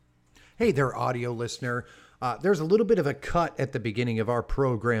Hey there, audio listener. There's a little bit of a cut at the beginning of our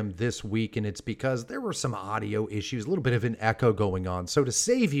program this week, and it's because there were some audio issues, a little bit of an echo going on. So to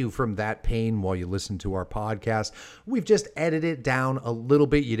save you from that pain while you listen to our podcast, we've just edited it down a little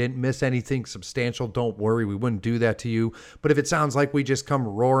bit. You didn't miss anything substantial. Don't worry, we wouldn't do that to you. But if it sounds like we just come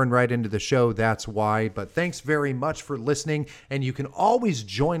roaring right into the show, that's why. But thanks very much for listening, and you can always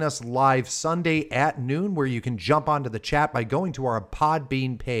join us live Sunday at noon, where you can jump onto the chat by going to our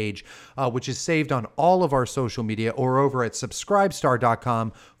Podbean page, which is saved on all of our social media, or over at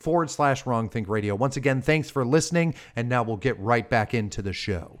subscribestar.com/Wrong Think Radio. Once again, thanks for listening, and now we'll get right back into the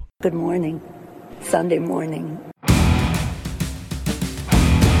show. Good morning. Sunday morning.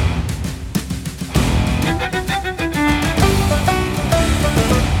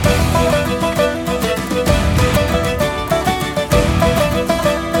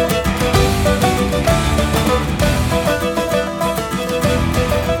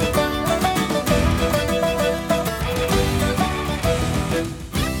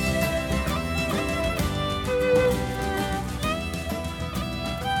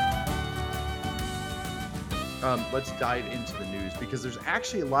 Let's dive into the news, because there's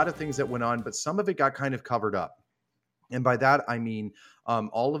actually a lot of things that went on, but some of it got kind of covered up. And by that, I mean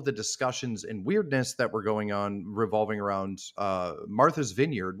all of the discussions and weirdness that were going on revolving around Martha's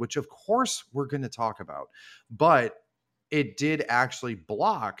Vineyard, which of course we're going to talk about. But it did actually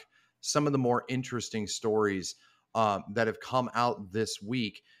block some of the more interesting stories that have come out this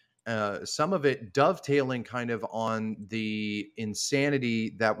week. Some of it dovetailing kind of on the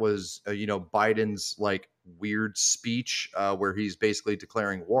insanity that was, Biden's like weird speech where he's basically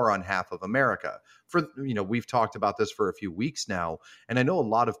declaring war on half of America. We've talked about this for a few weeks now. And I know a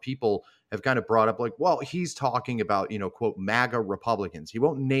lot of people have kind of brought up like, well, he's talking about, quote, MAGA Republicans. He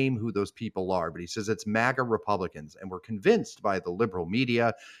won't name who those people are, but he says it's MAGA Republicans. And we're convinced by the liberal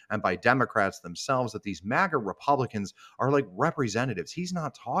media and by Democrats themselves that these MAGA Republicans are like representatives. He's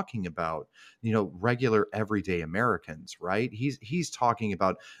not talking about, regular everyday Americans, right? He's talking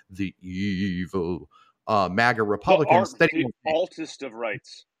about the evil MAGA Republicans. The altest of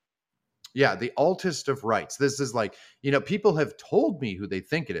rights. Yeah, the altest of rights. This is like, people have told me who they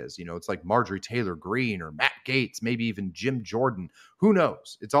think it is. It's like Marjorie Taylor Greene or Matt Gaetz, maybe even Jim Jordan. Who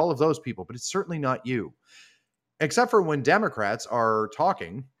knows? It's all of those people, but it's certainly not you. Except for when Democrats are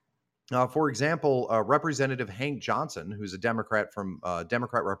talking. For example, Representative Hank Johnson, who's a Democrat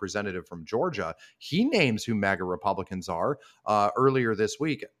representative from Georgia, he names who MAGA Republicans are earlier this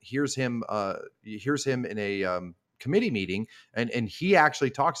week. Here's him in a committee meeting, and he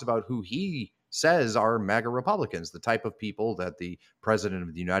actually talks about who he says are MAGA Republicans, the type of people that the president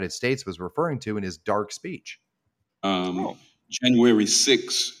of the United States was referring to in his dark speech. January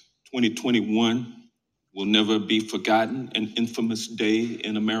 6, 2021 will never be forgotten, an infamous day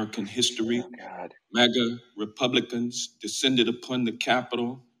in American history. MAGA Republicans descended upon the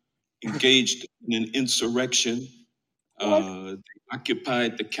Capitol, engaged in an insurrection. They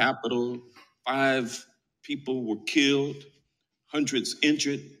occupied the Capitol. 5 people were killed, hundreds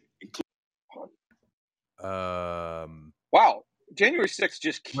injured. Wow. January 6th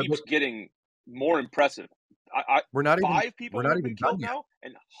just keeps getting more impressive. We're not 5 people have been killed yet. now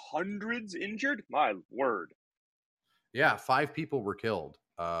and hundreds injured? My word. Yeah, 5 people were killed,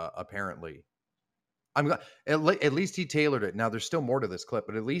 apparently. I'm glad, at least he tailored it. Now, there's still more to this clip,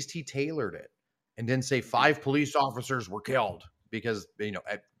 but at least he tailored it and didn't say 5 police officers were killed, because,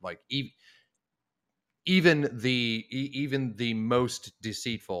 even the most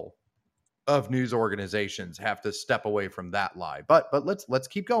deceitful of news organizations have to step away from that lie. But let's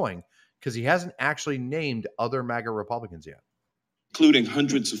keep going, because he hasn't actually named other MAGA Republicans yet. Including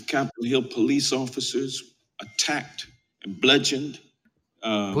hundreds of Capitol Hill police officers attacked and bludgeoned.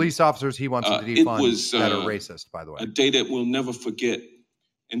 Police officers he wants to defund that are racist, by the way. A day that we'll never forget.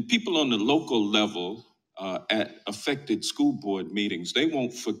 And people on the local level at affected school board meetings, they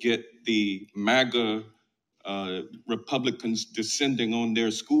won't forget the MAGA Republicans descending on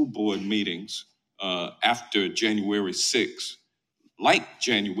their school board meetings after January 6th. Like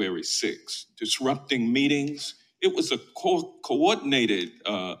January 6th, disrupting meetings. It was a coordinated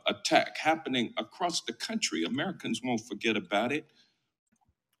attack happening across the country. Americans won't forget about it.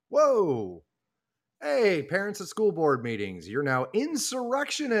 Whoa. Hey, parents at school board meetings, you're now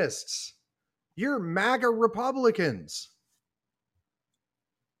insurrectionists. You're MAGA Republicans.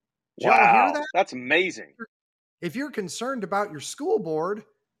 Did y'all hear that? That's amazing. If you're concerned about your school board,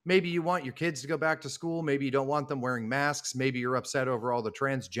 maybe you want your kids to go back to school. Maybe you don't want them wearing masks. Maybe you're upset over all the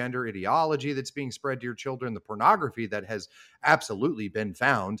transgender ideology that's being spread to your children, the pornography that has absolutely been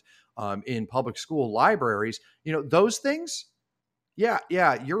found in public school libraries. Those things, Yeah,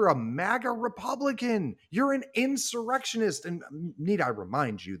 you're a MAGA Republican. You're an insurrectionist. And need I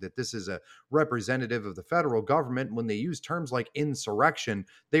remind you that this is a representative of the federal government. When they use terms like insurrection,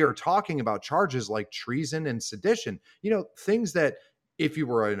 they are talking about charges like treason and sedition. Things that if you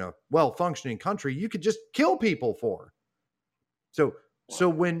were in a well-functioning country, you could just kill people for. So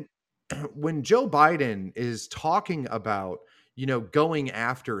when Joe Biden is talking about, going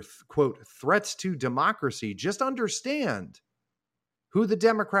after, quote, threats to democracy, just understand who the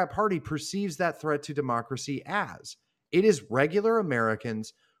Democrat Party perceives that threat to democracy as. It is regular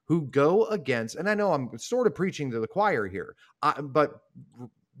Americans who go against, and I know I'm sort of preaching to the choir here, but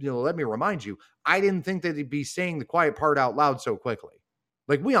let me remind you, I didn't think that they'd be saying the quiet part out loud so quickly.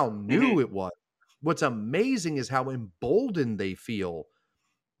 Like, we all knew it was. What's amazing is how emboldened they feel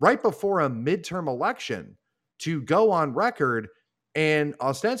right before a midterm election to go on record and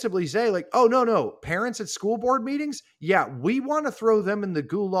ostensibly say, like, oh, no, parents at school board meetings, yeah, we want to throw them in the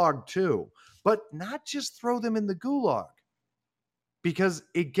gulag too, but not just throw them in the gulag, because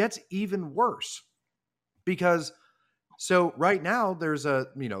it gets even worse. Because so right now there's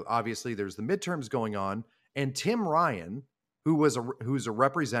obviously there's the midterms going on, and Tim Ryan, who's a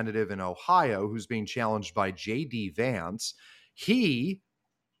representative in Ohio who's being challenged by J.D. Vance, he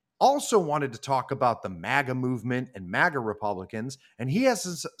also wanted to talk about the MAGA movement and MAGA Republicans, and he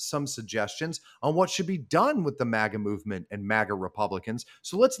has some suggestions on what should be done with the MAGA movement and MAGA Republicans.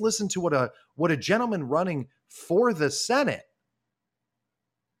 So let's listen to what a gentleman running for the Senate,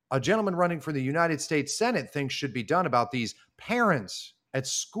 a gentleman running for the United States Senate, thinks should be done about these parents at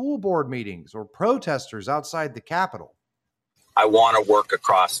school board meetings or protesters outside the Capitol. I want to work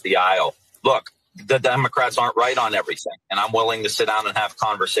across the aisle. Look, the Democrats aren't right on everything, and I'm willing to sit down and have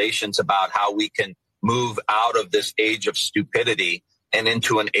conversations about how we can move out of this age of stupidity and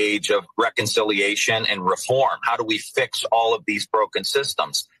into an age of reconciliation and reform. How do we fix all of these broken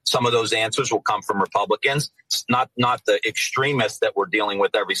systems? Some of those answers will come from Republicans, not the extremists that we're dealing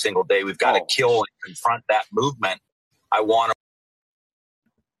with every single day. We've got to kill and confront that movement.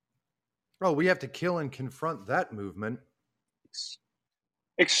 We have to kill and confront that movement.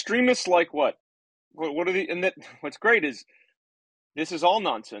 Extremists like what? What are and that? What's great is this is all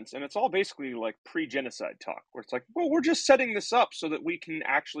nonsense, and it's all basically like pre-genocide talk, where it's like, well, we're just setting this up so that we can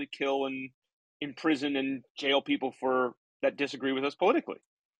actually kill and imprison and jail people that disagree with us politically.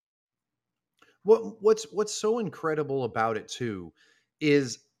 What's so incredible about it too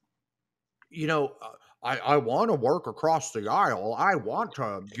is, I want to work across the aisle. I want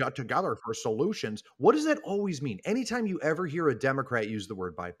to get together for solutions. What does that always mean? Anytime you ever hear a Democrat use the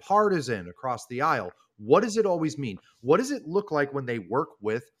word bipartisan across the aisle, what does it always mean? What does it look like when they work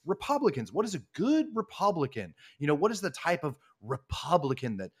with Republicans? What is a good Republican? What is the type of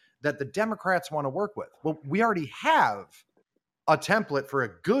Republican that the Democrats want to work with? Well, we already have a template for a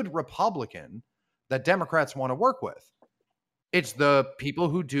good Republican that Democrats want to work with. It's the people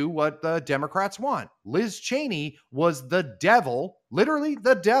who do what the Democrats want. Liz Cheney was the devil, literally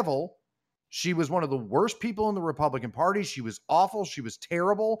the devil. She was one of the worst people in the Republican Party. She was awful. She was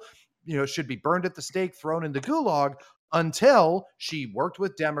terrible. Should be burned at the stake, thrown in the gulag, until she worked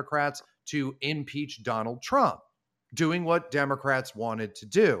with Democrats to impeach Donald Trump, doing what Democrats wanted to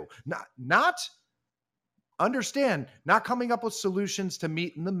do. Not coming up with solutions to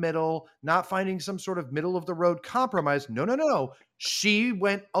meet in the middle, not finding some sort of middle of the road compromise. No. She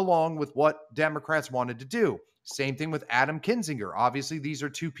went along with what Democrats wanted to do. Same thing with Adam Kinzinger. Obviously, these are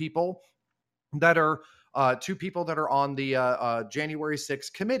two people that are on the January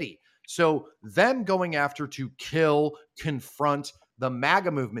 6th committee. So them going after to kill, confront the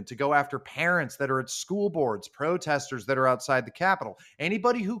MAGA movement, to go after parents that are at school boards, protesters that are outside the Capitol,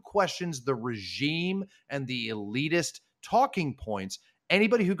 anybody who questions the regime and the elitist talking points,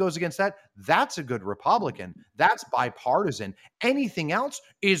 anybody who goes against that, that's a good Republican. That's bipartisan. Anything else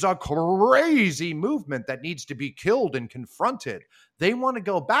is a crazy movement that needs to be killed and confronted. They want to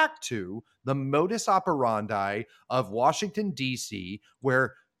go back to the modus operandi of Washington, D.C.,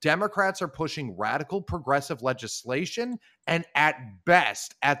 where Democrats are pushing radical progressive legislation, and at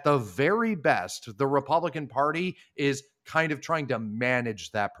the very best, the Republican Party is kind of trying to manage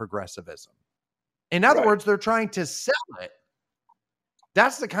that progressivism. In other words, they're trying to sell it.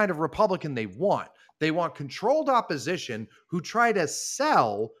 That's the kind of Republican they want. They want controlled opposition who try to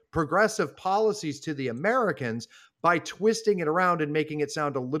sell progressive policies to the Americans by twisting it around and making it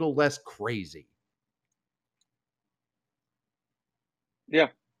sound a little less crazy. Yeah.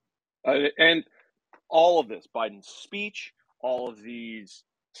 And all of this, Biden's speech, all of these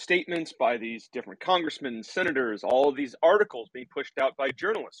statements by these different congressmen and senators, all of these articles being pushed out by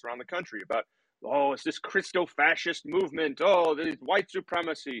journalists around the country about oh, it's this Christo-fascist movement. Oh, there's white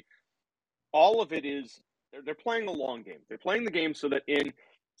supremacy. All of it is, they're playing the long game. They're playing the game so that in,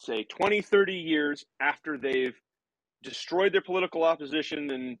 say, 20, 30 years after they've destroyed their political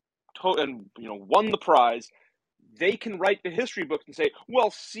opposition and won the prize, they can write the history books and say,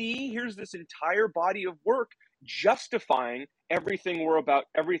 well, see, here's this entire body of work justifying everything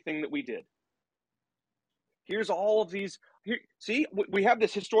everything that we did. Here's all of these. See, we have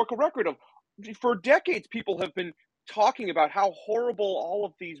this historical record of, for decades, people have been talking about how horrible all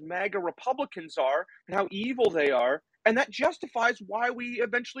of these MAGA Republicans are and how evil they are, and that justifies why we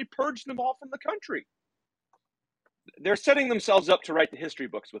eventually purged them all from the country. They're setting themselves up to write the history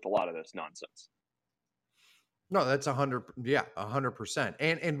books with a lot of this nonsense. No, that's 100%.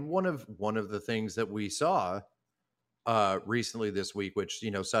 And one of the things that we saw recently this week, which,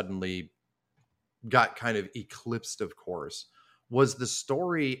 suddenly got kind of eclipsed, of course, was the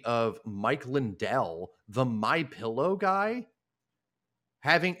story of Mike Lindell, the MyPillow guy,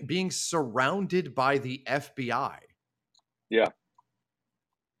 being surrounded by the FBI. Yeah.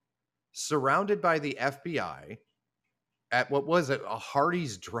 Surrounded by the FBI at, what was it, a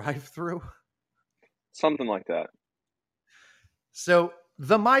Hardee's drive-thru? Something like that. So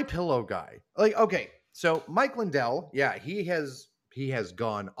the MyPillow guy, okay, so Mike Lindell, yeah, he has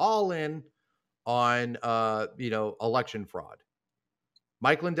gone all in on election fraud.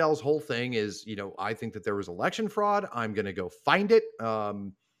 Mike Lindell's whole thing is, I think that there was election fraud. I'm going to go find it.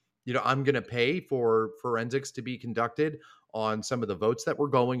 I'm going to pay for forensics to be conducted on some of the votes that were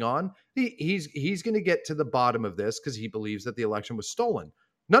going on. He's going to get to the bottom of this because he believes that the election was stolen.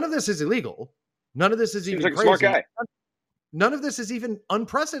 None of this is illegal. None of this is even like crazy. A smart guy. None of this is even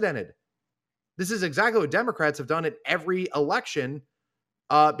unprecedented. This is exactly what Democrats have done at every election,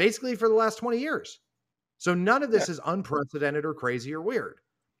 basically for the last 20 years. So none of this is unprecedented or crazy or weird.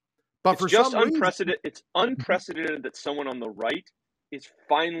 But it's it's unprecedented that someone on the right is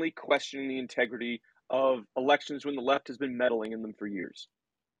finally questioning the integrity of elections when the left has been meddling in them for years.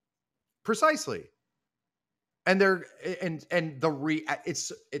 Precisely. And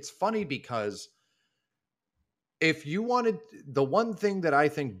it's funny because if you wanted, the one thing that I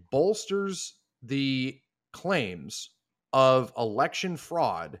think bolsters the claims of election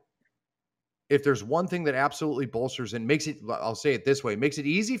fraud, if there's one thing that absolutely bolsters and makes it, I'll say it this way, makes it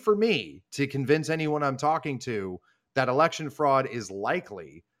easy for me to convince anyone I'm talking to that election fraud is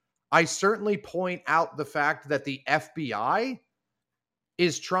likely, I certainly point out the fact that the FBI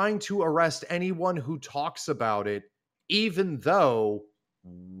is trying to arrest anyone who talks about it, even though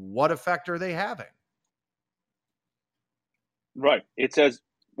what effect are they having? Right. It says,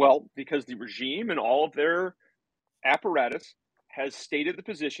 well, because the regime and all of their apparatus has stated the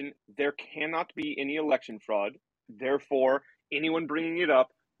position, there cannot be any election fraud. Therefore, anyone bringing it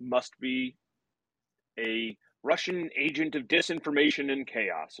up must be a Russian agent of disinformation and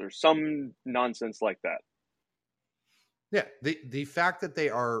chaos or some nonsense like that. Yeah, the fact that they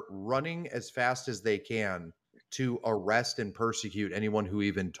are running as fast as they can to arrest and persecute anyone who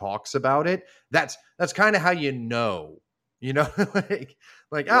even talks about it, that's kind of how the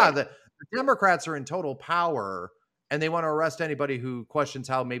Democrats are in total power and they want to arrest anybody who questions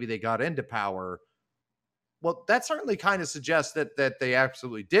how maybe they got into power. Well, that certainly kind of suggests that they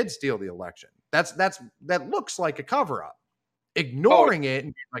absolutely did steal the election. That looks like a cover-up. Ignoring it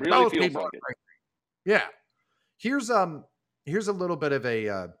and like, really feels like it. Yeah. Here's a little bit of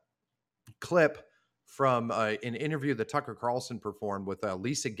a clip from an interview that Tucker Carlson performed with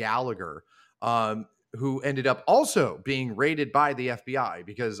Lisa Gallagher, who ended up also being raided by the FBI,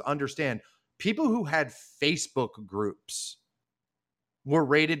 because understand, people who had Facebook groups were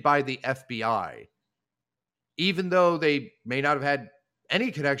raided by the FBI, even though they may not have had any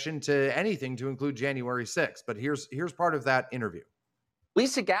connection to anything to include January 6th. But here's part of that interview.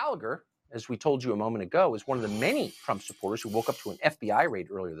 Lisa Gallagher, as we told you a moment ago, is one of the many Trump supporters who woke up to an FBI raid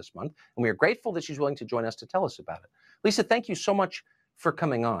earlier this month, and we are grateful that she's willing to join us to tell us about it. Lisa, thank you so much for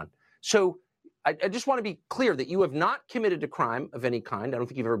coming on. So I just want to be clear that you have not committed a crime of any kind. I don't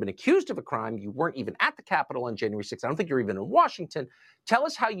think you've ever been accused of a crime. You weren't even at the Capitol on January 6th. I don't think you're even in Washington. Tell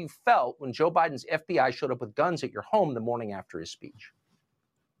us how you felt when Joe Biden's FBI showed up with guns at your home the morning after his speech.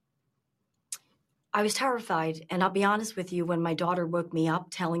 I was terrified. And I'll be honest with you, when my daughter woke me up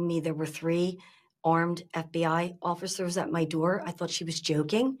telling me there were 3 armed FBI officers at my door, I thought she was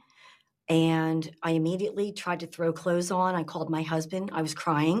joking. And I immediately tried to throw clothes on. I called my husband. I was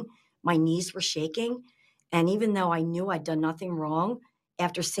crying. My knees were shaking. And even though I knew I'd done nothing wrong,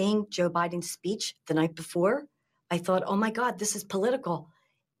 after seeing Joe Biden's speech the night before, I thought, oh my God, this is political.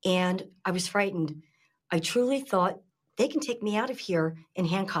 And I was frightened. I truly thought they can take me out of here in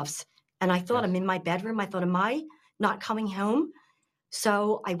handcuffs And I thought, Yes. I'm in my bedroom. I thought, am I not coming home?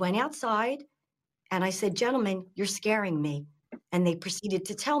 So I went outside and I said, gentlemen, you're scaring me. And they proceeded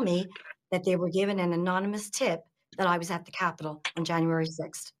to tell me that they were given an anonymous tip that I was at the Capitol on January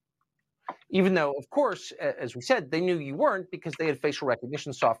 6th. Even though, of course, as we said, they knew you weren't because they had facial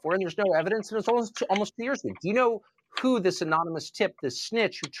recognition software and there's no evidence, and it's almost 2 years ago. Do you know who this anonymous tip, this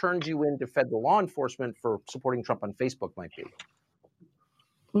snitch who turned you into federal law enforcement for supporting Trump on Facebook might be?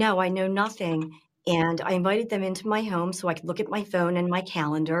 No, I know nothing. And I invited them into my home so I could look at my phone and my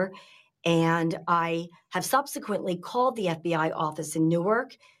calendar. And I have subsequently called the FBI office in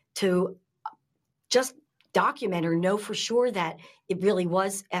Newark to just document or know for sure that it really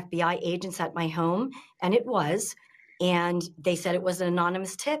was FBI agents at my home. And it was. And they said it was an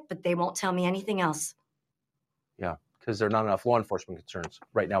anonymous tip, but they won't tell me anything else. Yeah, because there are not enough law enforcement concerns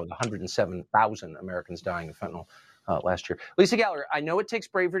right now with 107,000 Americans dying of fentanyl last year. Lisa Gallagher, I know it takes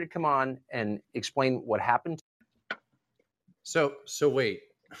bravery to come on and explain what happened. So wait,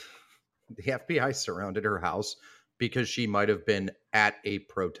 the FBI surrounded her house because she might have been at a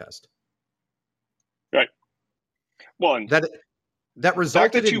protest. Right. Well, and That the fact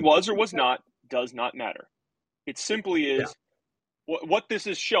resulted that she in was or was not does not matter. It simply is what this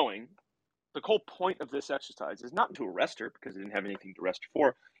is showing. The whole point of this exercise is not to arrest her because they didn't have anything to arrest her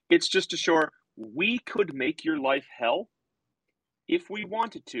for. It's just to show her we could make your life hell if we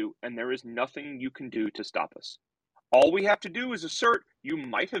wanted to, and there is nothing you can do to stop us. All we have to do is assert you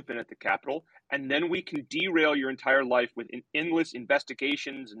might have been at the Capitol, and then we can derail your entire life with endless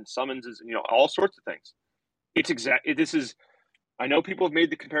investigations and summonses, and all sorts of things. This is. I know people have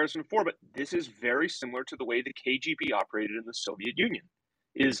made the comparison before, but this is very similar to the way the KGB operated in the Soviet Union.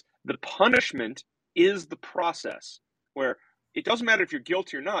 Is the punishment is the process where it doesn't matter if you're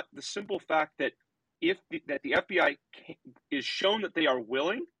guilty or not. The simple fact that that the FBI is shown that they are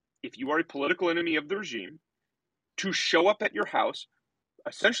willing, if you are a political enemy of the regime, to show up at your house,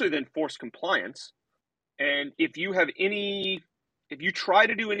 essentially then force compliance. And if you try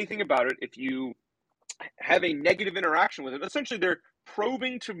to do anything about it, if you have a negative interaction with it, essentially they're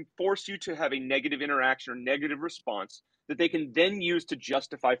probing to force you to have a negative interaction or negative response that they can then use to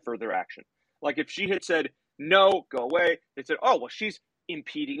justify further action. Like if she had said, no, go away, they said, oh, well, she's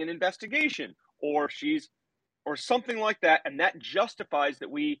impeding an investigation or something like that. And that justifies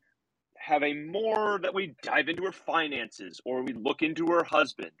that we that we dive into her finances or we look into her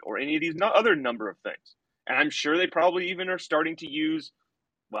husband or any of these other number of things. And I'm sure they probably even are starting to use,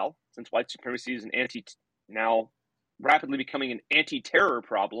 well, since white supremacy is now rapidly becoming an anti-terror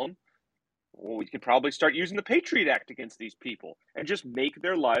problem, well, we could probably start using the Patriot Act against these people and just make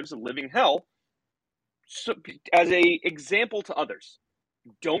their lives a living hell. So, as a example to others,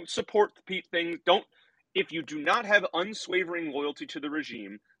 don't support things. If you do not have unswavering loyalty to the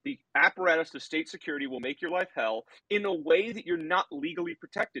regime, the apparatus of state security will make your life hell in a way that you're not legally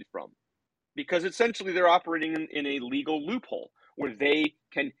protected from. Because essentially they're operating in a legal loophole where they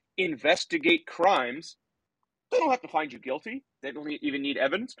can investigate crimes. They don't have to find you guilty. They don't even need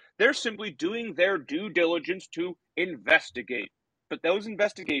evidence. They're simply doing their due diligence to investigate. But those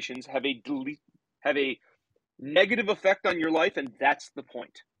investigations have a negative effect on your life, and that's the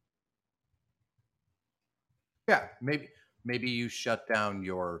point. Yeah, maybe you shut down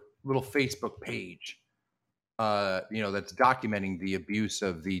your little Facebook page, that's documenting the abuse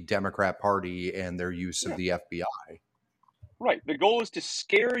of the Democrat Party and their use of the FBI. Right. The goal is to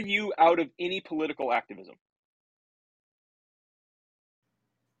scare you out of any political activism.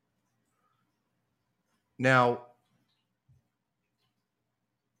 Now,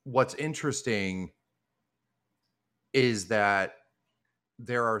 what's interesting is that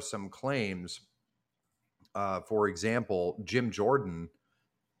there are some claims. For example, Jim Jordan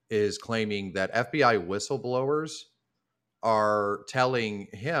is claiming that FBI whistleblowers are telling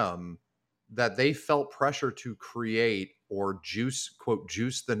him that they felt pressure to create or juice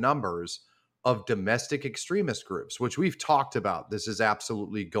the numbers of domestic extremist groups, which we've talked about. This is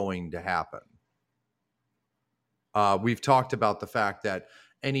absolutely going to happen. We've talked about the fact that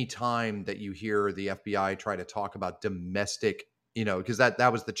any time that you hear the FBI try to talk about domestic, because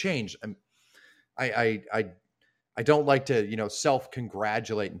that was the change. I don't like to,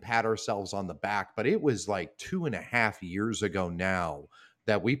 self-congratulate and pat ourselves on the back, but it was like 2.5 years ago now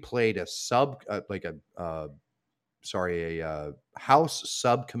that we played a House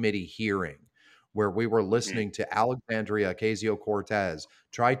subcommittee hearing where we were listening to Alexandria Ocasio-Cortez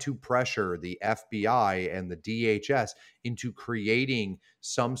try to pressure the FBI and the DHS into creating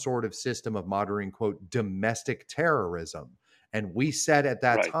some sort of system of monitoring, quote, domestic terrorism. And we said at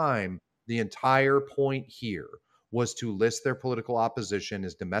that time, the entire point here was to list their political opposition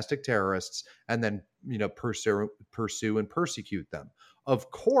as domestic terrorists and then, pursue and persecute them. Of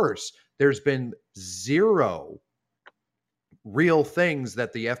course, there's been zero real things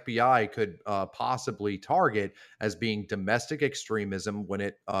that the FBI could possibly target as being domestic extremism when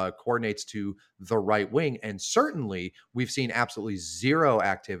it coordinates to the right wing. And certainly we've seen absolutely zero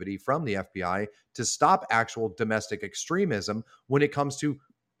activity from the FBI to stop actual domestic extremism when it comes to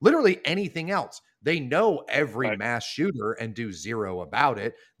literally anything else. They know every mass shooter and do zero about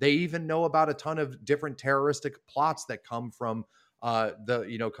it. They even know about a ton of different terroristic plots that come from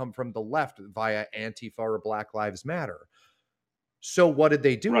the left via Antifa or Black Lives Matter. So what did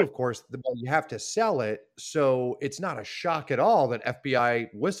they do? Of course, well, you have to sell it. So it's not a shock at all that FBI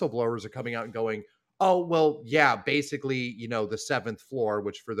whistleblowers are coming out and going, oh, well, yeah, basically, the seventh floor,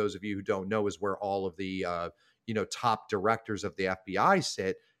 which for those of you who don't know is where all of the, top directors of the FBI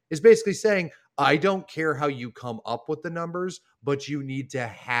sit, is basically saying, I don't care how you come up with the numbers, but you need to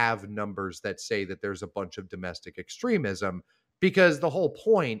have numbers that say that there's a bunch of domestic extremism, because the whole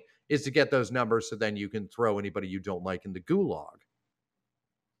point is to get those numbers so then you can throw anybody you don't like in the gulag.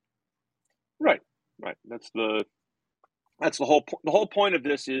 Right. That's the whole the whole point of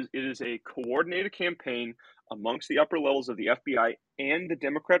this is it is a coordinated campaign amongst the upper levels of the FBI and the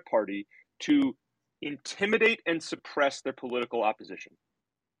Democrat Party to intimidate and suppress their political opposition.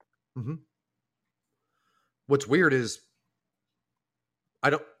 Mm-hmm. What's weird is I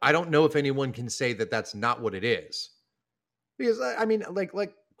don't know if anyone can say that that's not what it is, because I mean, like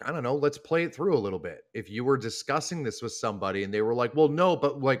I don't know, let's play it through a little bit. If you were discussing this with somebody and they were like, well, no,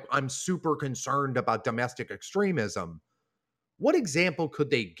 but like, I'm super concerned about domestic extremism, what example could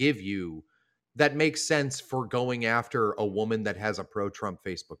they give you that makes sense for going after a woman that has a pro-Trump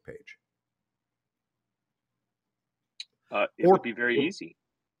Facebook page? It would be very easy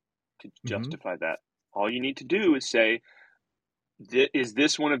to justify that. All you need to do is say, is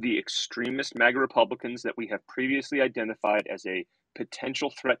this one of the extremist MAGA Republicans that we have previously identified as a potential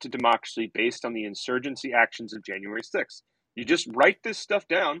threat to democracy based on the insurgency actions of January 6th? You just write this stuff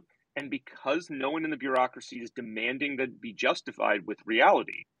down, and because no one in the bureaucracy is demanding that it be justified with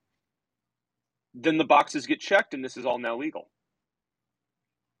reality, then the boxes get checked and this is all now legal.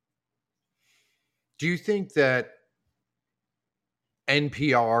 Do you think that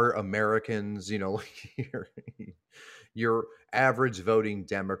NPR Americans, your average voting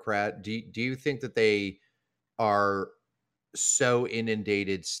Democrat, do you think that they are so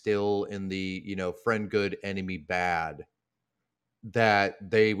inundated still in the, friend good, enemy bad, that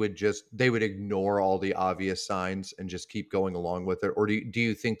they would ignore all the obvious signs and just keep going along with it? Or do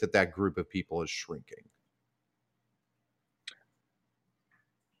you think that group of people is shrinking?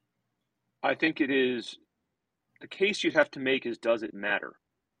 I think it is. The case you'd have to make is, does it matter?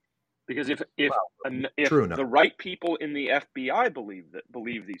 Because if the right people in the FBI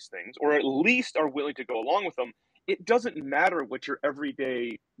believe these things, or at least are willing to go along with them, it doesn't matter what your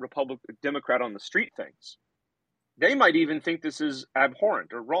everyday Democrat on the street thinks. They might even think this is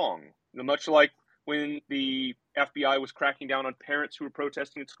abhorrent or wrong, much like when the FBI was cracking down on parents who were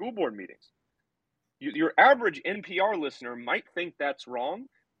protesting at school board meetings. Your average NPR listener might think that's wrong,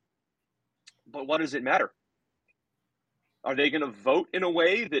 but what does it matter? Are they going to vote in a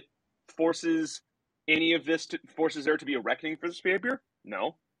way that forces forces there to be a reckoning for this behavior?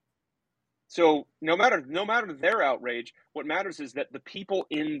 No. So no matter their outrage, what matters is that the people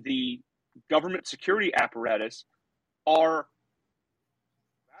in the government security apparatus are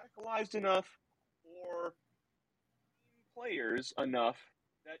radicalized enough or players enough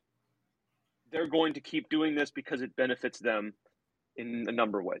that they're going to keep doing this because it benefits them in a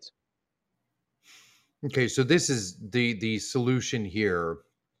number of ways. Okay, so this is the solution here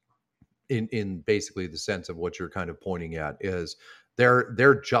in basically the sense of what you're kind of pointing at is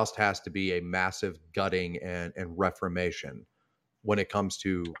there just has to be a massive gutting and reformation when it comes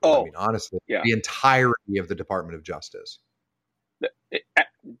to, honestly, the entirety of the Department of Justice.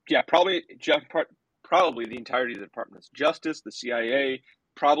 Probably the entirety of the Department of Justice, the CIA,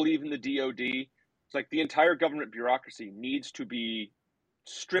 probably even the DOD. It's like the entire government bureaucracy needs to be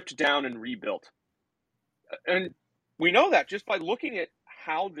stripped down and rebuilt. And we know that just by looking at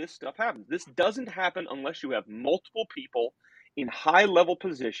how this stuff happens. This doesn't happen unless you have multiple people in high-level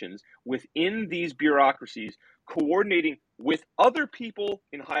positions within these bureaucracies coordinating with other people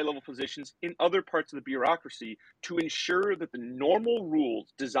in high-level positions in other parts of the bureaucracy to ensure that the normal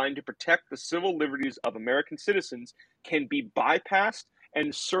rules designed to protect the civil liberties of American citizens can be bypassed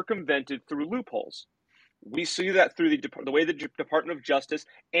and circumvented through loopholes. We see that through the way the Department of Justice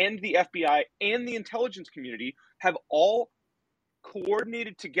and the FBI and the intelligence community have all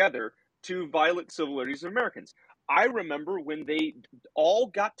coordinated together to violate civil liberties of Americans. I remember when they all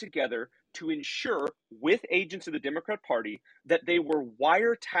got together to ensure, with agents of the Democrat Party, that they were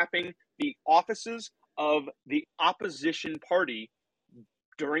wiretapping the offices of the opposition party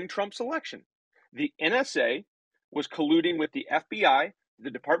during Trump's election. The NSA was colluding with the FBI, the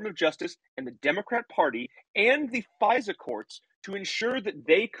Department of Justice, and the Democrat Party, and the FISA courts to ensure that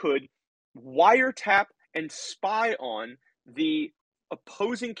they could wiretap and spy on the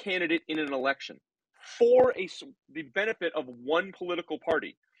opposing candidate in an election for the benefit of one political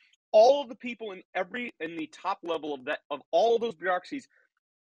party. All of the people in the top level of all of those bureaucracies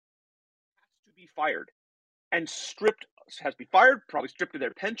has to be fired and probably stripped of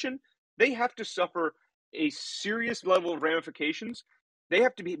their pension. They have to suffer a serious level of ramifications. They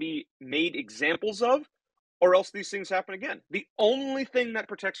have to be made examples of, or else these things happen again. The only thing that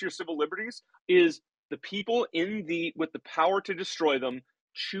protects your civil liberties is the people with the power to destroy them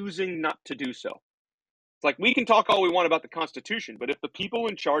choosing not to do so. It's like, we can talk all we want about the Constitution, but if the people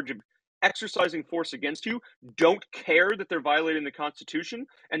in charge of exercising force against you don't care that they're violating the Constitution,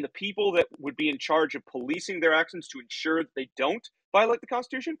 and the people that would be in charge of policing their actions to ensure that they don't violate the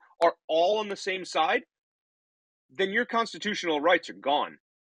Constitution are all on the same side, then your constitutional rights are gone.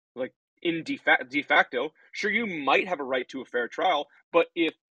 Like, in de facto, sure, you might have a right to a fair trial, but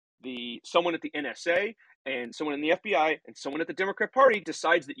if someone at the NSA and someone in the FBI and someone at the Democrat Party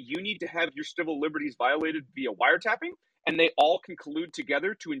decides that you need to have your civil liberties violated via wiretapping, and they all can collude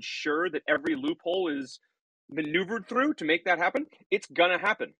together to ensure that every loophole is maneuvered through to make that happen, it's gonna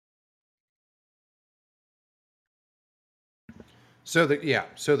happen. So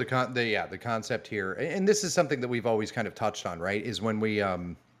the concept here, and this is something that we've always kind of touched on, right? Is when we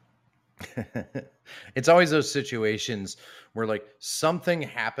it's always those situations where like something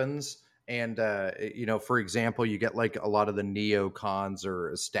happens, and for example, you get like a lot of the neocons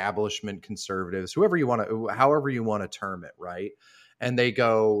or establishment conservatives, however you want to term it, right? And they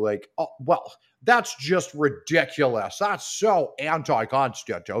go like, oh, well, that's just ridiculous. That's so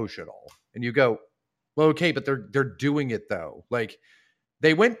anti-constitutional. And you go, well, okay, but they're doing it though. Like,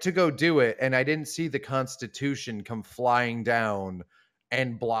 they went to go do it, and I didn't see the Constitution come flying down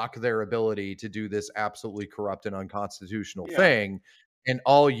and block their ability to do this absolutely corrupt and unconstitutional thing. And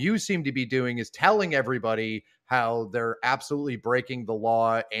all you seem to be doing is telling everybody how they're absolutely breaking the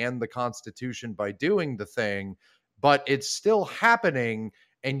law and the Constitution by doing the thing, but it's still happening,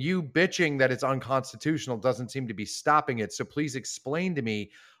 and you bitching that it's unconstitutional doesn't seem to be stopping it. So please explain to me,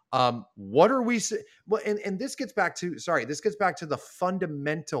 what are we? Well, and this gets back to the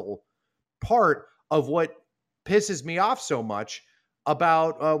fundamental part of what pisses me off so much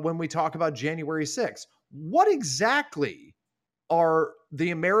about when we talk about January 6th. What exactly are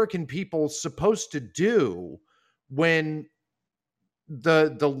the American people supposed to do when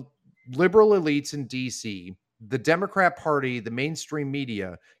the liberal elites in DC, the Democrat Party, the mainstream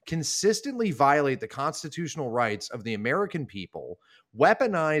media consistently violate the constitutional rights of the American people,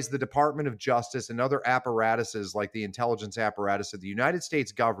 weaponize the Department of Justice and other apparatuses like the intelligence apparatus of the United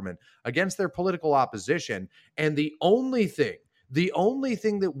States government against their political opposition, and the only thing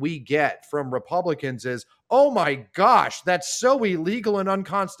that we get from Republicans is, oh my gosh, that's so illegal and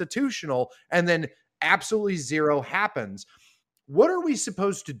unconstitutional, and then absolutely zero happens. What are we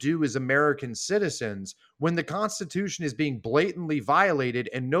supposed to do as American citizens when the Constitution is being blatantly violated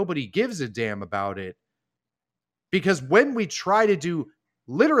and nobody gives a damn about it? Because when we try to do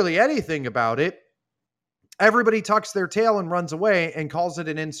literally anything about it, everybody tucks their tail and runs away and calls it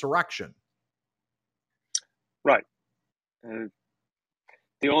an insurrection. Right.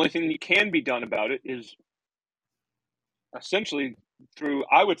 The only thing that can be done about it is essentially through,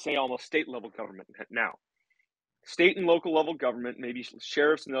 I would say, almost state level government now. State and local level government, maybe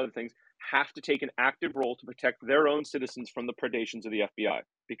sheriffs and other things, have to take an active role to protect their own citizens from the predations of the FBI,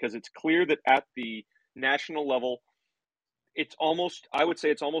 because it's clear that at the national level, I would say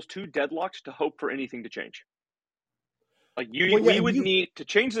it's almost too deadlocked to hope for anything to change. Like, we would need to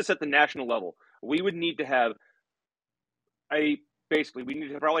change this at the national level. We would need to have we need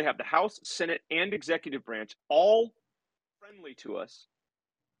to probably have the House, Senate, and executive branch all friendly to us,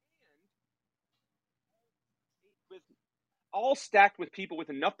 and all stacked with people with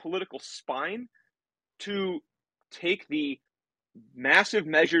enough political spine to take the massive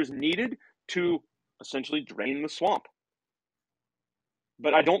measures needed to essentially drain the swamp.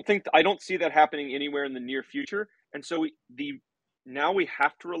 But I don't see that happening anywhere in the near future. And so now we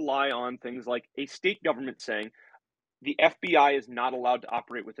have to rely on things like a state government saying the FBI is not allowed to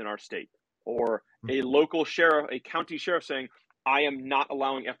operate within our state, or a local sheriff, a county sheriff saying, I am not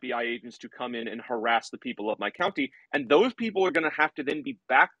allowing FBI agents to come in and harass the people of my county. And those people are going to have to then be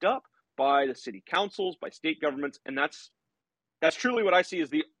backed up by the city councils, by state governments, and that's truly what I see as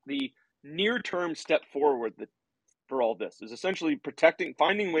the near-term step forward for all this, is essentially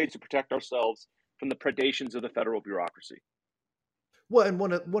finding ways to protect ourselves from the predations of the federal bureaucracy. Well, and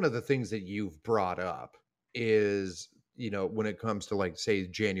one of the things that you've brought up is, when it comes to, like, say,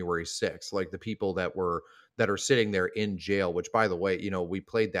 January 6th, like the people that are sitting there in jail, which, by the way, we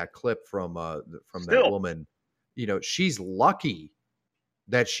played that clip from that woman. She's lucky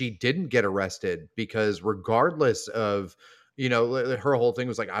that she didn't get arrested, because regardless of, her whole thing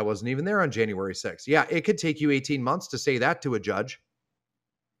was like, I wasn't even there on January 6th. Yeah, it could take you 18 months to say that to a judge.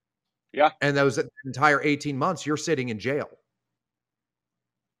 Yeah. And those entire 18 months, you're sitting in jail.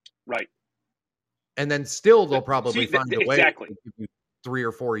 Right. And then still they'll probably find a way to exactly. give you 3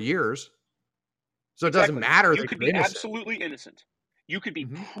 or 4 years. So it doesn't matter. You could be absolutely innocent. You could be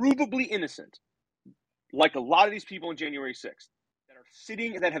provably innocent, like a lot of these people on January 6th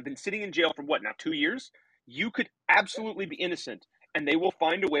that have been sitting in jail for what now, 2 years? You could absolutely be innocent, and they will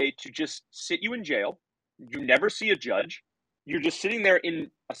find a way to just sit you in jail. You never see a judge. You're just sitting there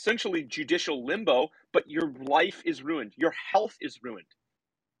in essentially judicial limbo, but your life is ruined. Your health is ruined.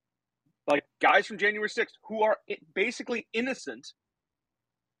 Like guys from January 6th who are basically innocent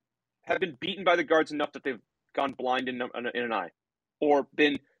have been beaten by the guards enough that they've gone blind in an eye, or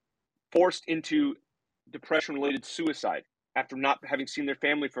been forced into depression-related suicide after not having seen their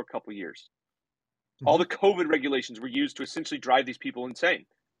family for a couple of years. All the COVID regulations were used to essentially drive these people insane.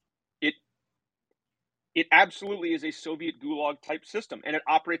 It absolutely is a Soviet gulag type system, and it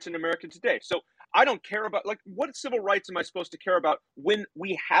operates in America today. So I don't care about, like, what civil rights am I supposed to care about when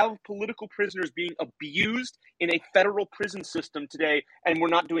we have political prisoners being abused in a federal prison system today, and we're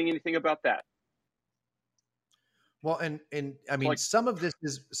not doing anything about that? Well, and I mean, some of this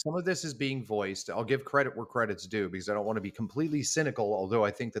is being voiced. I'll give credit where credit's due, because I don't want to be completely cynical, although I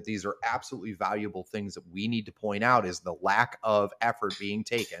think that these are absolutely valuable things that we need to point out, is the lack of effort being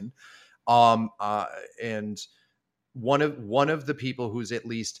taken. And one of the people who's at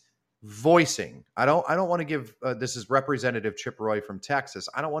least voicing, I don't want to give, this is Representative Chip Roy from Texas.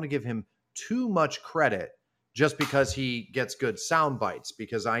 I don't want to give him too much credit just because he gets good sound bites,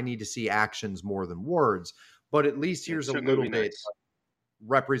 because I need to see actions more than words. But at least here's a little bit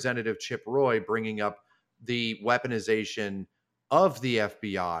Representative Chip Roy bringing up the weaponization of the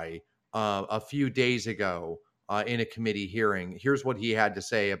FBI a few days ago in a committee hearing. Here's what he had to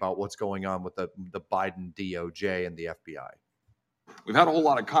say about what's going on with the Biden DOJ and the FBI. We've had a whole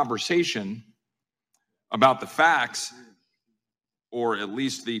lot of conversation about the facts, or at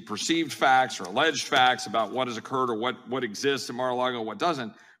least the perceived facts or alleged facts, about what has occurred or what exists in Mar-a-Lago, what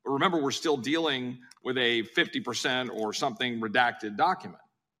doesn't. But remember, we're still dealing with a 50% or something redacted document,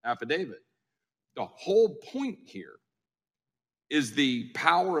 affidavit. The whole point here is the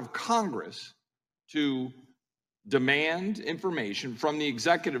power of Congress to demand information from the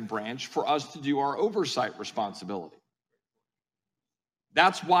executive branch for us to do our oversight responsibility.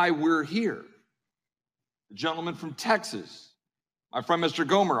 That's why we're here. The gentleman from Texas, my friend Mr.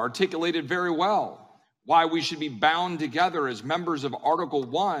 Gomer, articulated very well why we should be bound together as members of Article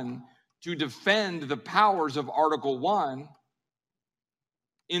 1 to defend the powers of Article 1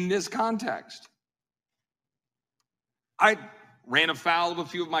 in this context. I ran afoul of a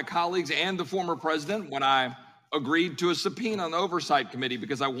few of my colleagues and the former president when I agreed to a subpoena on the Oversight Committee,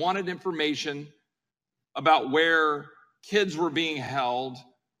 because I wanted information about where kids were being held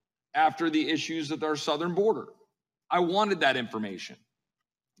after the issues at our southern border. I wanted that information.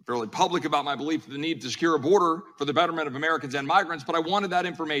 I'm fairly public about my belief in the need to secure a border for the betterment of Americans and migrants, but I wanted that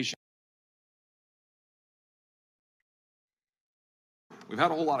information. We've had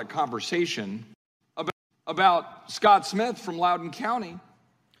a whole lot of conversation about Scott Smith from Loudoun County,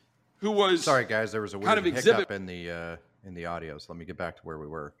 who was, sorry guys, there was a weird hiccup in the audio, so let me get back to where we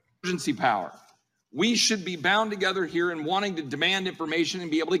were. Emergency power. We should be bound together here in wanting to demand information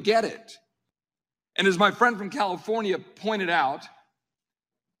and be able to get it. And as my friend from California pointed out,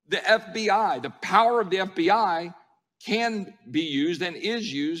 the FBI, the power of the FBI, can be used and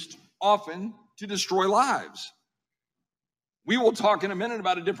is used often to destroy lives. We will talk in a minute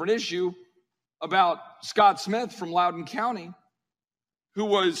about a different issue, about Scott Smith from Loudoun County, who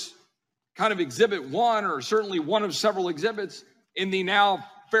was kind of exhibit one, or certainly one of several exhibits in the now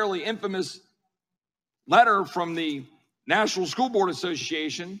fairly infamous letter from the National School Board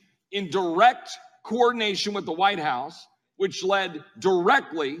Association in direct coordination with the White House, which led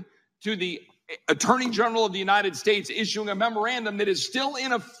directly to the Attorney General of the United States issuing a memorandum that is still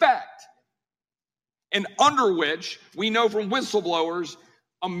in effect, and under which we know from whistleblowers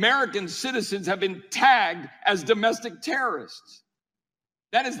American citizens have been tagged as domestic terrorists.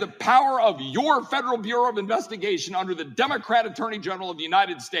 That is the power of your Federal Bureau of Investigation under the Democrat Attorney General of the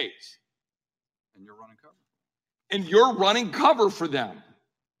United States. And you're running cover. And you're running cover for them.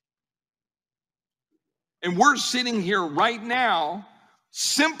 And we're sitting here right now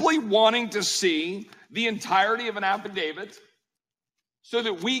simply wanting to see the entirety of an affidavit so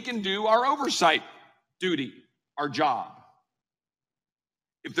that we can do our oversight duty, our job.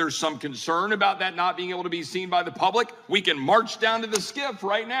 If there's some concern about that not being able to be seen by the public, we can march down to the SCIF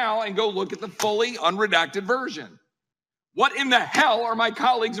right now and go look at the fully unredacted version. What in the hell are my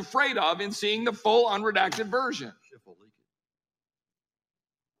colleagues afraid of in seeing the full unredacted version?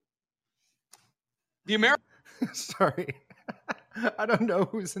 The American... Sorry. I don't know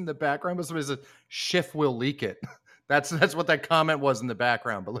who's in the background, but somebody said, Schiff will leak it. That's what that comment was in the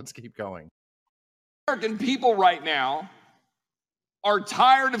background, but let's keep going. American people right now are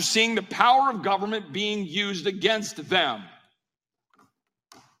tired of seeing the power of government being used against them.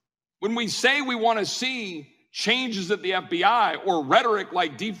 When we say we want to see changes at the FBI or rhetoric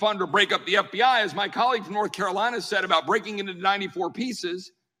like defund or break up the FBI, as my colleague from North Carolina said about breaking it into 94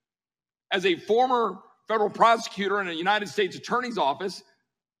 pieces, as a former federal prosecutor in a United States Attorney's Office,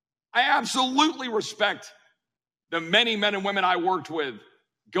 I absolutely respect the many men and women I worked with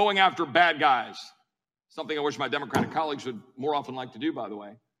going after bad guys. Something I wish my Democratic colleagues would more often like to do, by the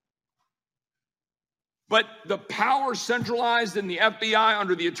way. But the power centralized in the FBI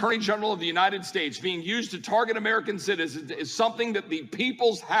under the Attorney General of the United States being used to target American citizens is something that the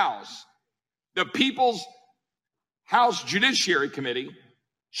People's House Judiciary Committee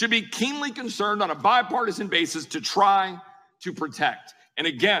should be keenly concerned on a bipartisan basis to try to protect. And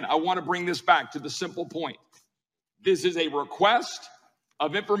again, I want to bring this back to the simple point. This is a request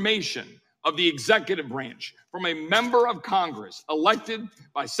of information of the executive branch from a member of Congress elected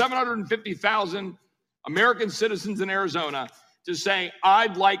by 750,000 American citizens in Arizona to say,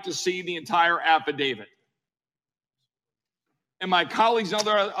 I'd like to see the entire affidavit. And my colleagues on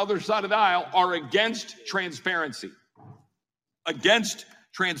the other side of the aisle are against transparency. Against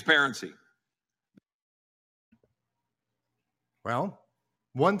transparency. Well,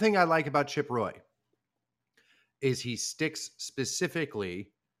 one thing I like about Chip Roy is he sticks specifically,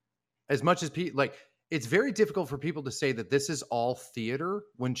 as much as it's very difficult for people to say that this is all theater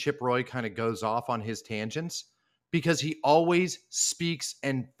when Chip Roy kind of goes off on his tangents, because he always speaks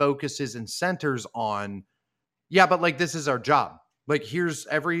and focuses and centers on, yeah, but like, this is our job. Like, here's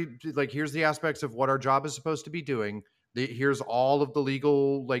the aspects of what our job is supposed to be doing. Here's all of the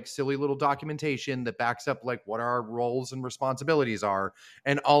legal, like, silly little documentation that backs up like what our roles and responsibilities are.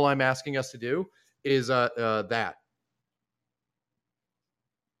 And all I'm asking us to do is that.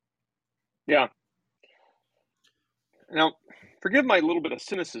 Yeah. Now, forgive my little bit of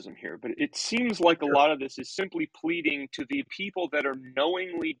cynicism here, but it seems like a lot of this is simply pleading to the people that are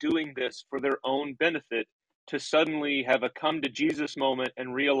knowingly doing this for their own benefit to suddenly have a come to Jesus moment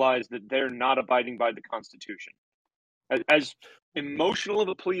and realize that they're not abiding by the Constitution. As emotional of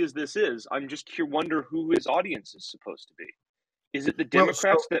a plea as this is, I'm just here wonder who his audience is supposed to be. Is it the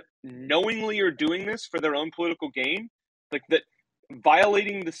Democrats that knowingly are doing this for their own political gain? Like, that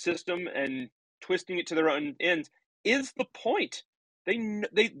violating the system and twisting it to their own ends is the point. They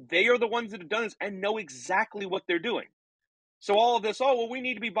are the ones that have done this and know exactly what they're doing. So all of this, we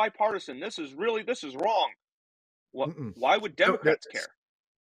need to be bipartisan. This is wrong. Why would Democrats care?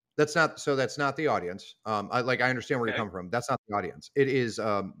 That's not the audience. I understand where you're coming from. That's not the audience. It is.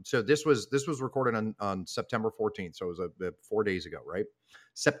 So this was recorded on September 14th. So it was 4 days ago, right?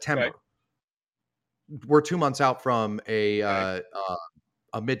 September. Okay. We're 2 months out from a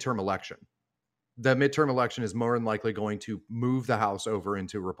midterm election. The midterm election is more than likely going to move the House over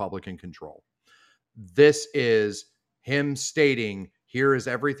into Republican control. This is him stating, here is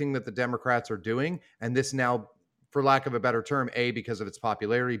everything that the Democrats are doing. And this now, for lack of a better term, A, because of its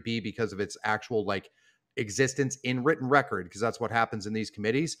popularity, B, because of its actual existence in written record, because that's what happens in these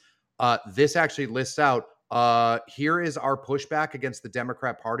committees. This actually lists out, here is our pushback against the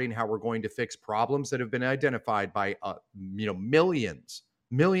Democrat Party and how we're going to fix problems that have been identified by millions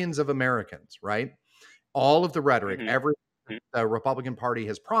of Americans, right? All of the rhetoric, every the Republican Party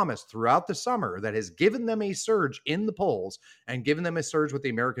has promised throughout the summer that has given them a surge in the polls and given them a surge with the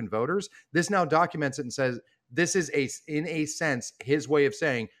American voters. This now documents it and says, this is in a sense, his way of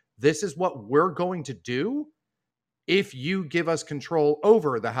saying, this is what we're going to do if you give us control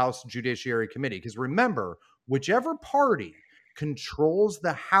over the House Judiciary Committee. Because remember, whichever party controls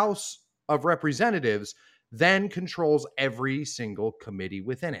the House of Representatives then controls every single committee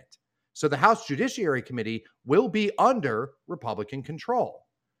within it. So the House Judiciary Committee will be under Republican control.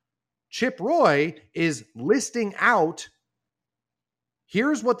 Chip Roy is listing out,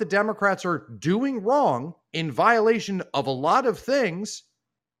 here's what the Democrats are doing wrong in violation of a lot of things.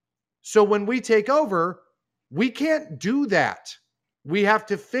 So when we take over, we can't do that. We have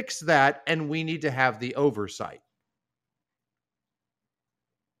to fix that, and we need to have the oversight.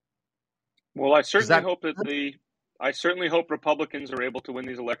 Well, I certainly hope Republicans are able to win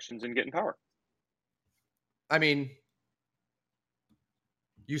these elections and get in power. I mean,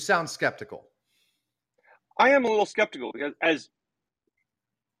 you sound skeptical. I am a little skeptical because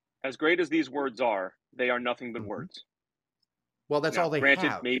as great as these words are, they are nothing but words. Well, that's now, all they granted,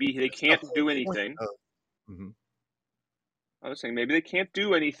 have. Maybe they can't do anything. I was saying maybe they can't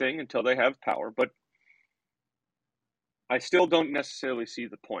do anything until they have power, but I still don't necessarily see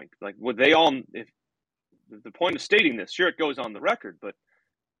the point. Like, would they all, if the point of stating this, sure, it goes on the record, but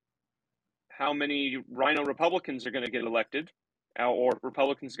how many Rhino Republicans are going to get elected? Or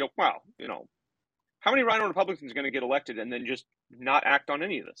Republicans go, wow, how many Rhino Republicans are going to get elected and then just not act on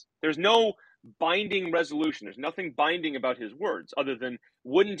any of this? There's no binding resolution. There's nothing binding about his words other than,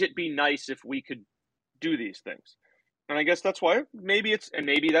 wouldn't it be nice if we could do these things? And I guess that's why maybe it's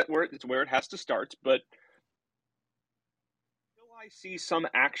where it has to start. But until I see some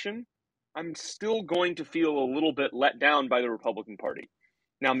action, I'm still going to feel a little bit let down by the Republican Party.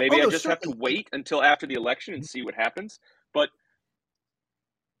 Now, maybe I just have to wait until after the election and see what happens. But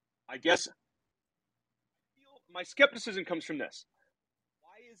I guess my skepticism comes from this.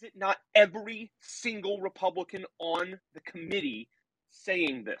 Why is it not every single Republican on the committee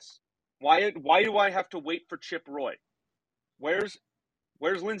saying this? Why do I have to wait for Chip Roy? Where's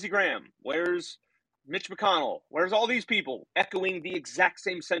Lindsey Graham? Where's Mitch McConnell? Where's all these people echoing the exact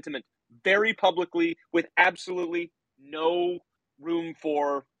same sentiment very publicly with absolutely no room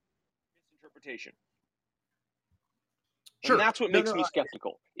for misinterpretation? Sure. And that's what makes me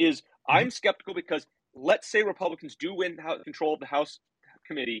skeptical. I'm skeptical because let's say Republicans do win control of the House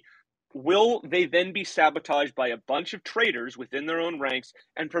committee. Will they then be sabotaged by a bunch of traitors within their own ranks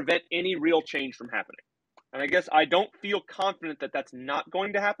and prevent any real change from happening? And I guess I don't feel confident that that's not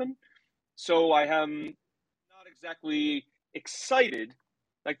going to happen. So I am not exactly excited.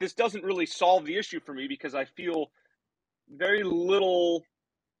 Like, this doesn't really solve the issue for me because I feel very little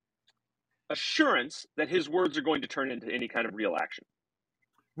assurance that his words are going to turn into any kind of real action.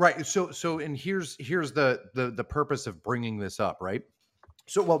 Right. So, and here's the purpose of bringing this up, right?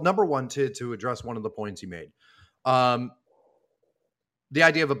 So, well, number one, to address one of the points you made, the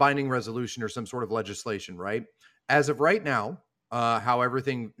idea of a binding resolution or some sort of legislation, right? As of right now, how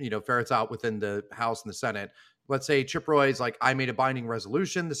everything, ferrets out within the House and the Senate. Let's say Chip Roy's like, I made a binding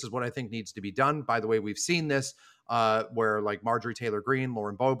resolution. This is what I think needs to be done. By the way, we've seen this where like Marjorie Taylor Greene,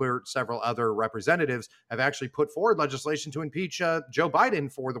 Lauren Boebert, several other representatives have actually put forward legislation to impeach Joe Biden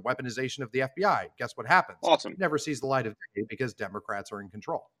for the weaponization of the FBI. Guess what happens? Awesome. Never sees the light of day because Democrats are in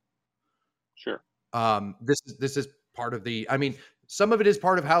control. Sure. This is part of some of it is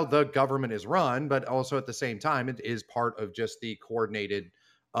part of how the government is run, but also at the same time, it is part of just the coordinated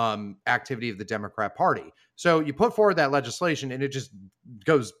activity of the Democrat Party. So you put forward that legislation and it just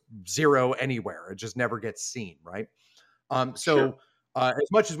goes zero anywhere. It just never gets seen, right? Sure.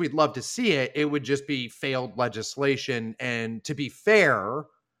 As much as we'd love to see it, it would just be failed legislation. And to be fair,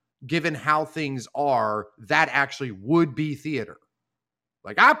 given how things are, that actually would be theater.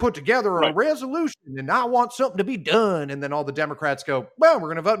 Like, I put together a resolution and I want something to be done. And then all the Democrats go, well, we're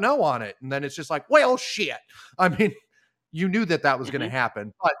going to vote no on it. And then it's just like, well, shit. I mean, you knew that was going to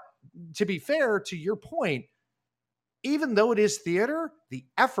happen. But to be fair, to your point, even though it is theater, the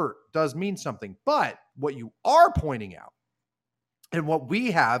effort does mean something. But what you are pointing out, and what we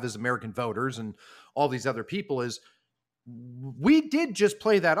have as American voters and all these other people, is we did just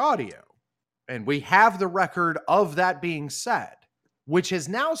play that audio. And we have the record of that being said, which has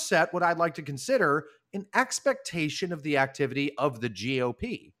now set what I'd like to consider an expectation of the activity of the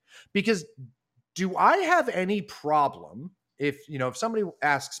GOP. Because do I have any problem if somebody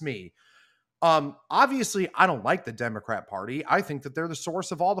asks me, obviously I don't like the Democrat Party. I think that they're the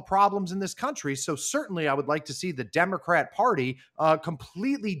source of all the problems in this country. So certainly I would like to see the Democrat Party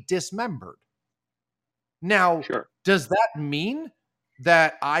completely dismembered. Now, Does that mean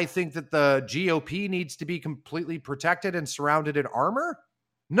that I think that the GOP needs to be completely protected and surrounded in armor?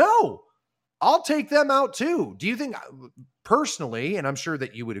 No, I'll take them out too. Do you think, personally, and I'm sure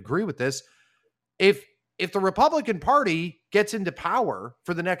that you would agree with this, if the Republican Party gets into power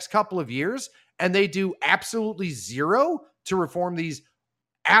for the next couple of years and they do absolutely zero to reform these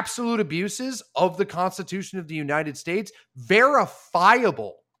absolute abuses of the Constitution of the United States,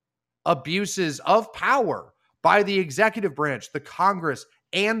 verifiable abuses of power by the executive branch, the Congress,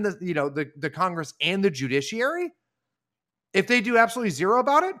 and the Congress and the judiciary, If they do absolutely zero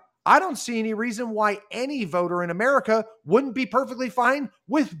about it, I don't see any reason why any voter in America wouldn't be perfectly fine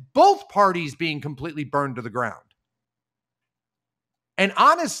with both parties being completely burned to the ground. And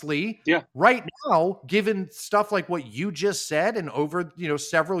honestly, right now, given stuff like what you just said and over,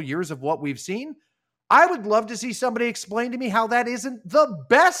 several years of what we've seen, I would love to see somebody explain to me how that isn't the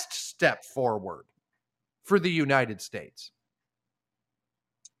best step forward for the United States.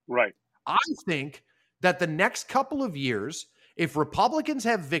 Right. I think that the next couple of years, if Republicans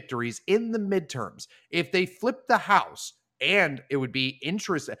have victories in the midterms, if they flip the House, and it would be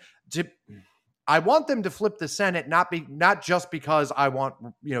interesting I want them to flip the Senate, not just because I want,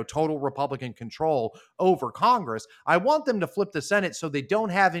 total Republican control over Congress. I want them to flip the Senate so they don't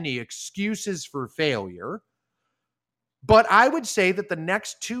have any excuses for failure. But I would say that the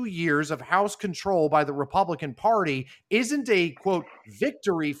next 2 years of House control by the Republican Party isn't a, quote,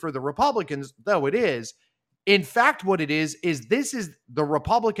 victory for the Republicans, though it is. In fact, what it is this is the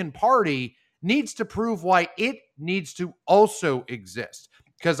Republican Party needs to prove why it needs to also exist.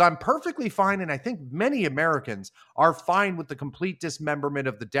 Because I'm perfectly fine, and I think many Americans are fine with the complete dismemberment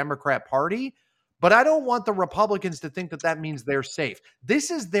of the Democrat Party, but I don't want the Republicans to think that that means they're safe.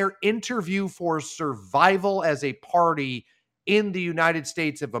 This is their interview for survival as a party in the United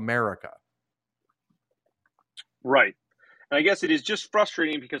States of America. Right. And I guess it is just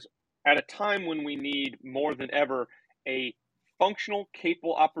frustrating because at a time when we need more than ever a functional,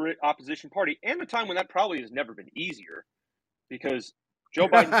 capable opposition party, and a time when that probably has never been easier, because Joe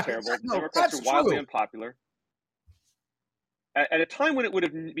Biden's terrible. No, Democrats are wildly true. unpopular. At a time when it would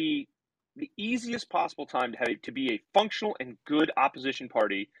have been the easiest possible time to be a functional and good opposition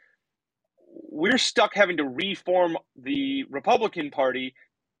party, we're stuck having to reform the Republican Party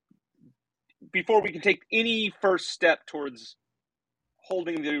before we can take any first step towards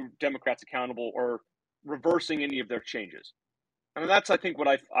holding the Democrats accountable or reversing any of their changes. And that's, I think, what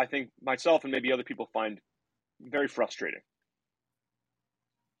I think myself and maybe other people find very frustrating.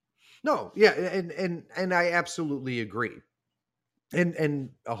 No, yeah, and I absolutely agree. And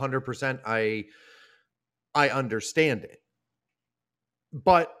 100% I understand it.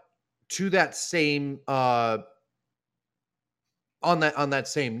 But to that same on that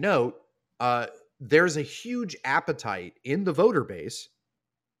same note, there's a huge appetite in the voter base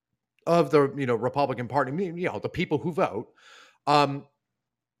of the Republican Party, the people who vote.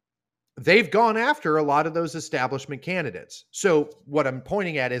 They've gone after a lot of those establishment candidates. So what I'm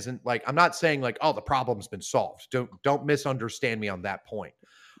pointing at isn't like, I'm not saying like, oh, the problem's been solved. Don't misunderstand me on that point.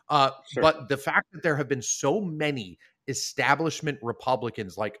 Sure. But the fact that there have been so many establishment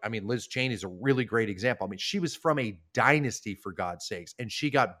Republicans, Liz Cheney is a really great example. She was from a dynasty, for God's sakes, and she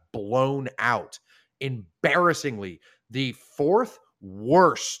got blown out. Embarrassingly, the fourth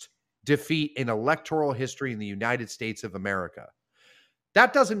worst defeat in electoral history in the United States of America.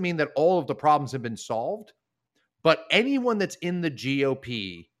 That doesn't mean that all of the problems have been solved, but anyone that's in the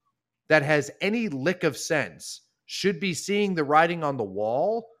GOP that has any lick of sense should be seeing the writing on the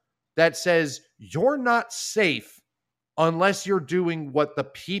wall that says you're not safe unless you're doing what the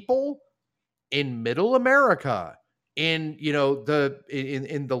people in middle America, in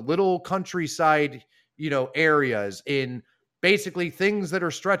the little countryside, areas, in basically things that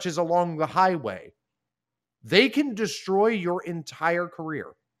are stretches along the highway. They can destroy your entire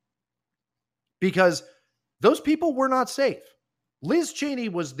career because those people were not safe. Liz Cheney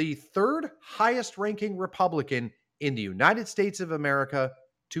was the third highest ranking Republican in the United States of America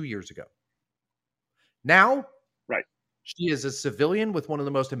 2 years ago. Now, right, she is a civilian with one of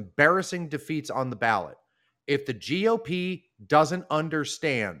the most embarrassing defeats on the ballot. If the GOP doesn't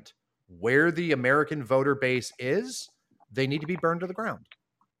understand where the American voter base is, they need to be burned to the ground.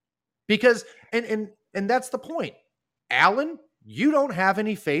 Because, and that's the point. Alan, you don't have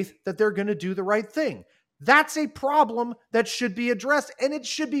any faith that they're going to do the right thing. That's a problem that should be addressed, and it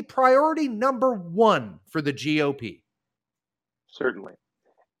should be priority number one for the GOP. Certainly.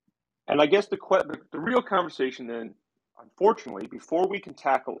 And I guess the real conversation then, unfortunately, before we can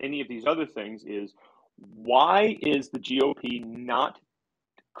tackle any of these other things, is why is the GOP not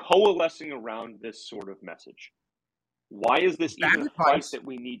coalescing around this sort of message? Why is this even a fight that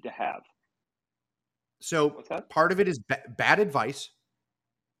we need to have? So part of it is bad advice.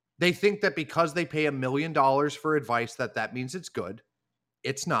 They think that because they pay $1 million for advice, that means it's good.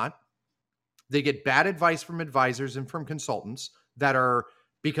 It's not. They get bad advice from advisors and from consultants that are,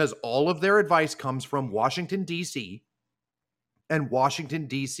 because all of their advice comes from Washington, D.C., and Washington,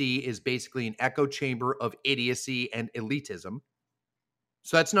 D.C. is basically an echo chamber of idiocy and elitism.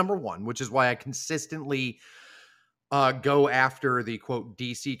 So that's number one, which is why I consistently go after the, quote,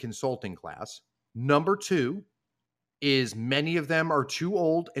 D.C. consulting class. Number two, is many of them are too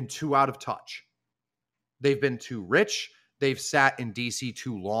old and too out of touch. They've been too rich. They've sat in DC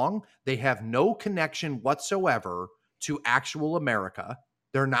too long. They have no connection whatsoever to actual America.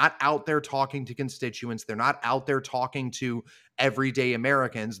 They're not out there talking to constituents. They're not out there talking to everyday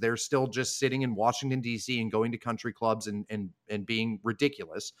Americans. They're still just sitting in Washington, D.C. and going to country clubs and being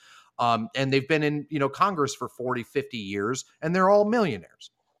ridiculous. And they've been in, Congress for 40, 50 years, and they're all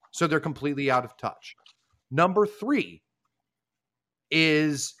millionaires. So they're completely out of touch. Number 3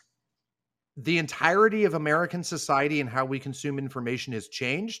 is the entirety of American society and how we consume information has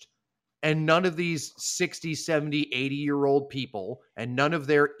changed. And none of these 60, 70, 80-year-old people and none of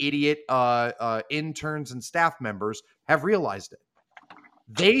their idiot interns and staff members have realized it.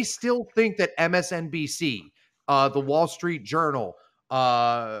 They still think that MSNBC, the Wall Street Journal,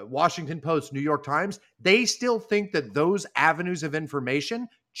 Washington Post, New York Times, they still think that those avenues of information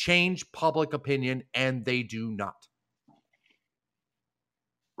change public opinion, and they do not.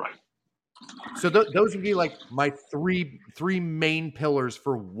 Right. So those would be like my three main pillars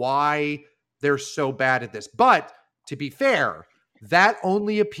for why they're so bad at this. But to be fair, that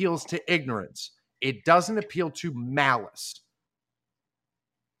only appeals to ignorance. It doesn't appeal to malice.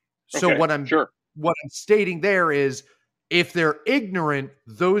 So Okay, what I'm stating there is, if they're ignorant,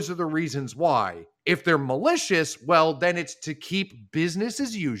 those are the reasons why. If they're malicious, well, then it's to keep business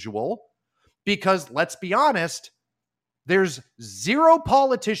as usual, because let's be honest, there's 0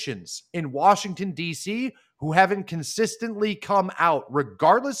 politicians in Washington, D.C. who haven't consistently come out,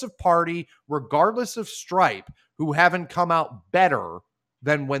 regardless of party, regardless of stripe, who haven't come out better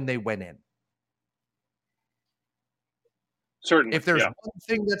than when they went in. Certainly. If there's one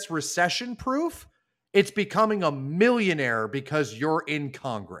thing that's recession proof, it's becoming a millionaire because you're in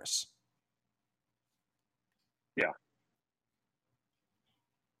Congress. Yeah.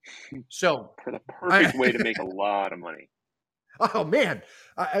 So for the perfect way to make a lot of money. Oh man,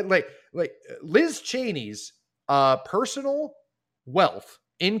 like Liz Cheney's personal wealth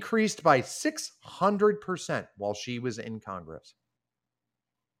increased by 600% while she was in Congress.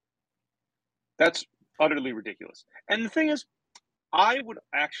 That's utterly ridiculous. And the thing is, I would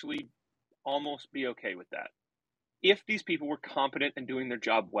actually almost be okay with that if these people were competent and doing their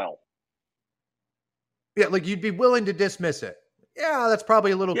job well. Yeah, like you'd be willing to dismiss it. Yeah, that's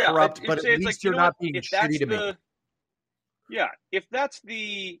probably a little corrupt, but at least like, you're not being shitty to me. Yeah, if that's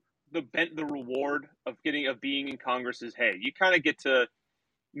the reward of being in Congress is, hey, you kind of get to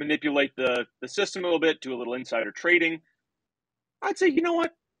manipulate the system a little bit, do a little insider trading. I'd say, you know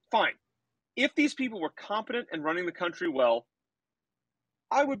what? Fine. If these people were competent and running the country well,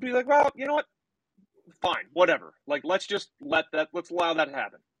 I would be like, well, you know what? Fine, whatever. Like, let's allow that to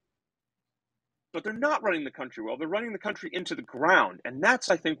happen. But they're not running the country well. They're running the country into the ground. And that's,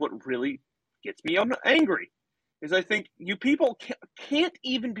 I think, what really gets me angry, is I think you people can't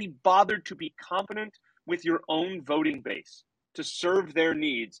even be bothered to be competent with your own voting base to serve their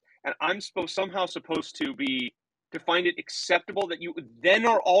needs. And I'm somehow supposed to find it acceptable that you then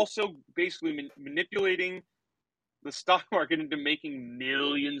are also basically manipulating the stock market into making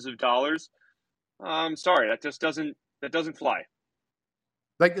millions of dollars. I'm sorry, that doesn't fly.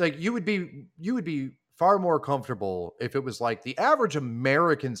 Like you would be far more comfortable if it was like the average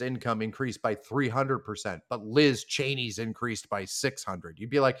American's income increased by 300%, but Liz Cheney's increased by 600.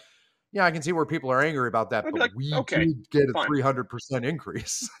 You'd be like, yeah, I can see where people are angry about that, but we did get a 300%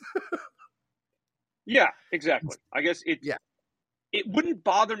 increase. Yeah, exactly. I guess it wouldn't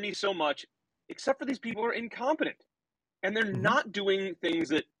bother me so much, except for these people are incompetent and they're not doing things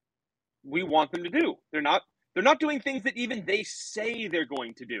that we want them to do. They're not doing things that even they say they're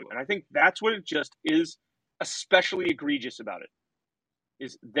going to do. And I think that's what it just is especially egregious about it,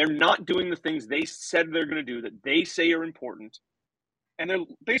 is they're not doing the things they said they're going to do that they say are important. And they're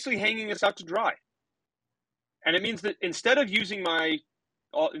basically hanging us out to dry. And it means that instead of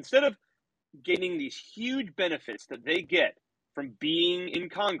gaining these huge benefits that they get from being in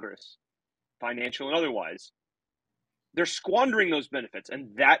Congress, financial and otherwise, they're squandering those benefits. And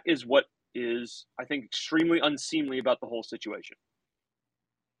that is what is, I think, extremely unseemly about the whole situation.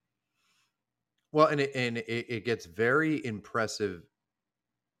 Well, and it gets very impressive,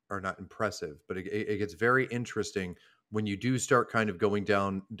 or not impressive, but it gets very interesting when you do start kind of going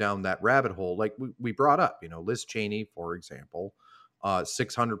down that rabbit hole. Like we brought up, Liz Cheney, for example,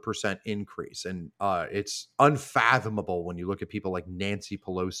 600% increase. And it's unfathomable when you look at people like Nancy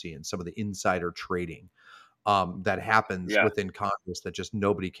Pelosi and some of the insider trading that happens within Congress that just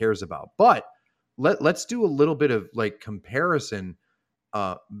nobody cares about. But let's do a little bit of like comparison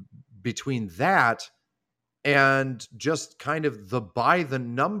between that and just kind of the by the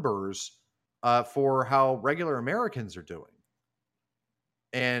numbers for how regular Americans are doing.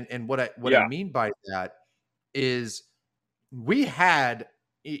 And what I Yeah. mean by that is we had,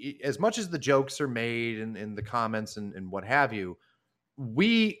 as much as the jokes are made in the comments and what have you,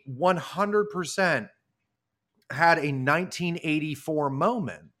 we 100% had a 1984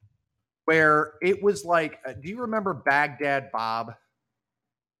 moment where it was like, do you remember Baghdad Bob?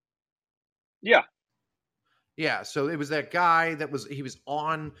 Yeah. Yeah, so it was that guy that he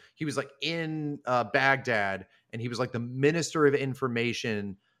was like in Baghdad, and he was like the minister of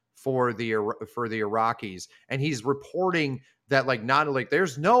information for the Iraqis, and he's reporting that like not like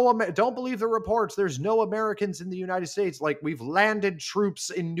there's no don't believe the reports, there's no Americans in the United States, like we've landed troops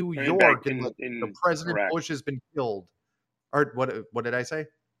in New York and like, President Iraq. Bush has been killed. Or what did I say?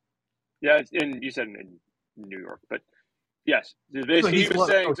 Yeah, you said in New York, but yes, basically he was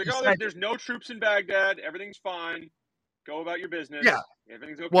saying, there's no troops in Baghdad, everything's fine, go about your business. Yeah,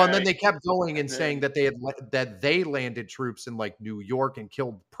 everything's okay. Well, and then they kept going and saying that they landed troops in like New York and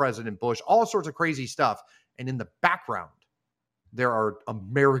killed President Bush, all sorts of crazy stuff. And in the background, there are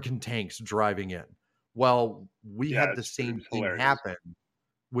American tanks driving in. Well, we had the same thing happen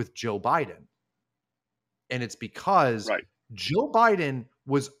with Joe Biden. And it's because Joe Biden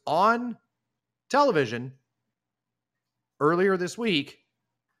was on television earlier this week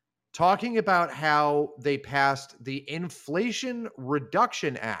talking about how they passed the Inflation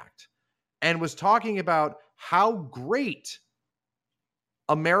Reduction Act and was talking about how great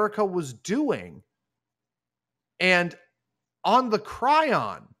America was doing. And on the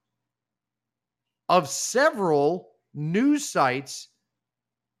chyron of several news sites,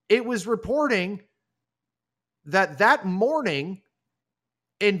 it was reporting that morning,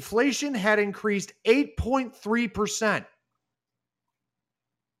 inflation had increased 8.3%.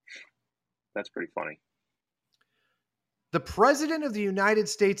 That's pretty funny. The president of the United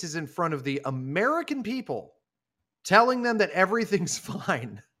States is in front of the American people telling them that everything's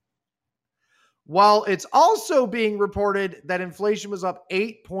fine, while it's also being reported that inflation was up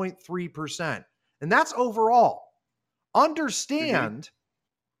 8.3%. And that's overall. Understand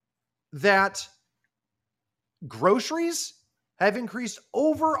that groceries have increased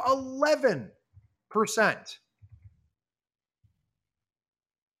over 11%.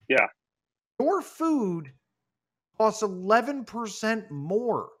 Yeah. Your food costs 11%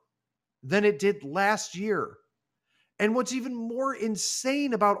 more than it did last year. And what's even more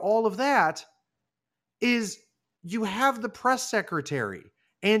insane about all of that is you have the press secretary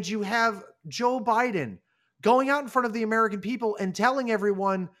and you have Joe Biden going out in front of the American people and telling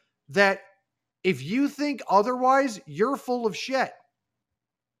everyone that if you think otherwise, you're full of shit.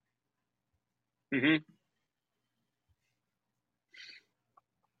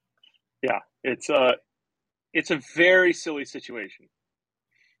 Yeah, it's a very silly situation.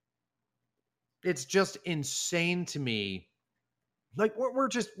 It's just insane to me. Like we're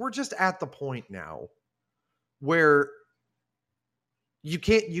just at the point now where you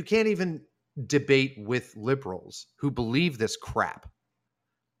can't even debate with liberals who believe this crap,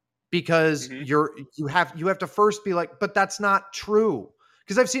 because you have to first be like, but that's not true.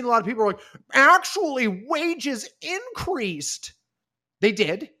 Because I've seen a lot of people are like, actually wages increased. They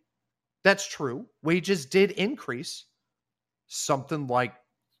did. That's true. Wages did increase something like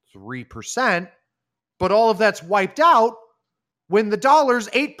 3%, but all of that's wiped out when the dollar's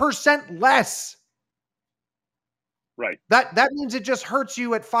 8% less. Right. That means it just hurts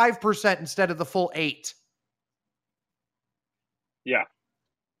you at 5% instead of the full 8%. Yeah.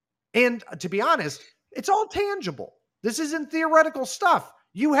 And to be honest, it's all tangible. This isn't theoretical stuff.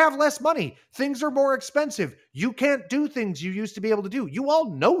 You have less money. Things are more expensive. You can't do things you used to be able to do. You all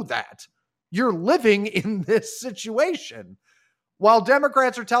know that. You're living in this situation while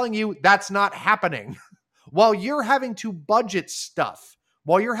Democrats are telling you that's not happening. While you're having to budget stuff,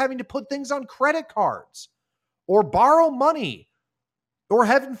 while you're having to put things on credit cards or borrow money, or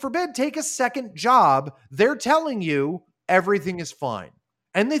heaven forbid, take a second job, they're telling you everything is fine.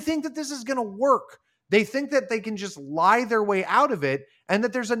 And they think that this is going to work. They think that they can just lie their way out of it, and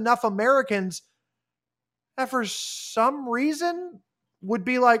that there's enough Americans that for some reason would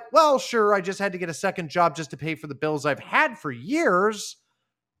be like, well, sure, I just had to get a second job just to pay for the bills I've had for years.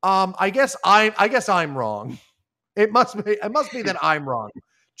 I guess I'm wrong. It must be that I'm wrong.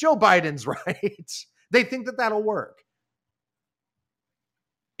 Joe Biden's right. They think that that'll work.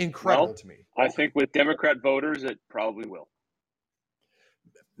 Incredible to me. I think with Democrat voters, it probably will.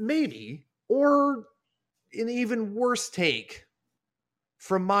 Maybe. Or an even worse take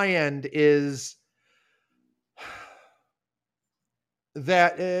from my end is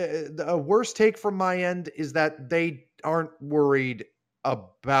that a worse take from my end is that they aren't worried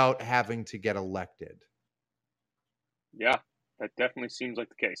about having to get elected. Yeah, that definitely seems like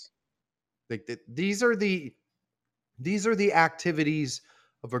the case. Like these are the activities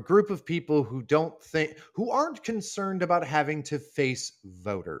of a group of people who aren't concerned about having to face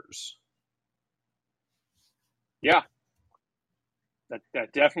voters. Yeah,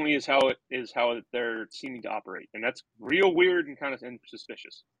 that definitely is how they're seeming to operate, and that's real weird and kind of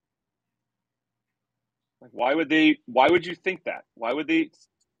suspicious. Like, why would you think that? Why would they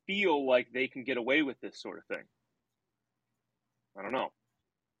feel like they can get away with this sort of thing? I don't know.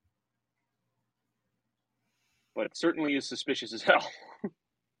 But it certainly is suspicious as hell.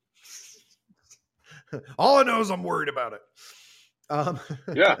 All I know is I'm worried about it.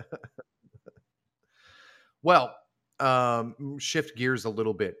 Yeah. Well, shift gears a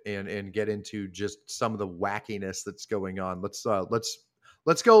little bit and get into just some of the wackiness that's going on. Let's go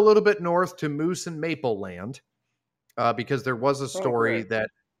a little bit north to Moose and Maple Land, because there was a story that,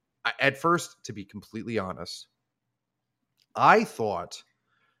 at first, to be completely honest, I thought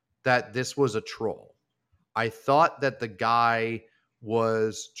that this was a troll. I thought that the guy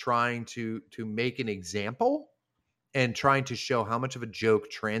was trying to make an example and trying to show how much of a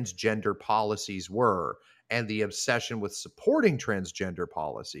joke transgender policies were and the obsession with supporting transgender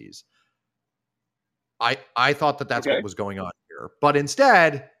policies. I thought that that's what was going on here. But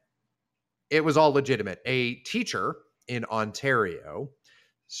instead, it was all legitimate. A teacher in Ontario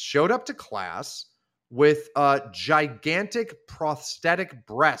showed up to class with gigantic prosthetic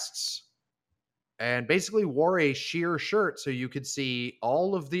breasts and basically wore a sheer shirt so you could see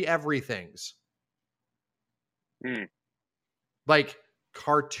all of the everythings. Like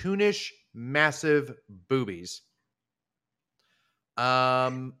cartoonish, massive boobies.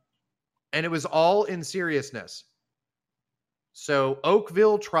 And it was all in seriousness. So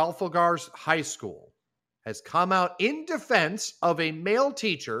Oakville Trafalgar High School has come out in defense of a male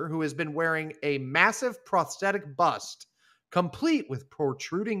teacher who has been wearing a massive prosthetic bust, complete with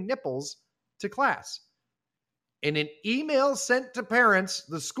protruding nipples, to class. In an email sent to parents,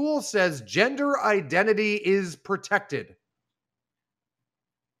 the school says gender identity is protected.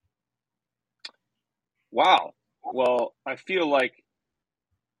 Wow. Well, I feel like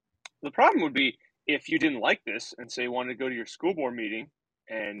the problem would be if you didn't like this and say wanted to go to your school board meeting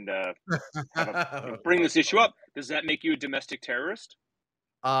and bring this issue up. Does that make you a domestic terrorist?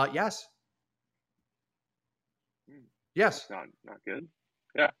 Yes. Yes. Not good.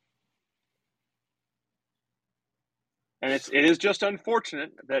 Yeah. And it is just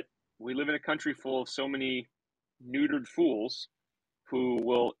unfortunate that we live in a country full of so many neutered fools who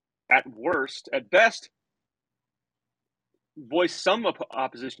will, at best, voice some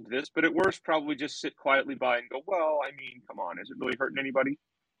opposition to this, but at worst, probably just sit quietly by and go, well, I mean, come on, is it really hurting anybody?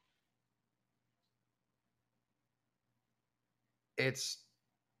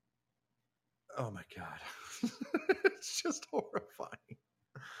 Oh my God. It's just horrifying.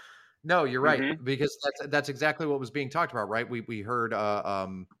 No, you're right, because that's exactly what was being talked about, right? We heard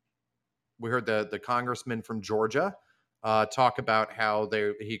the congressman from Georgia talk about how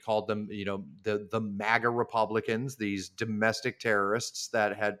he called them, the MAGA Republicans, these domestic terrorists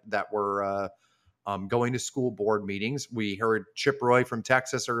that were going to school board meetings. We heard Chip Roy from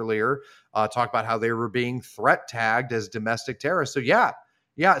Texas earlier talk about how they were being threat tagged as domestic terrorists. So yeah.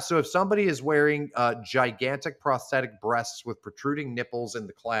 So if somebody is wearing gigantic prosthetic breasts with protruding nipples in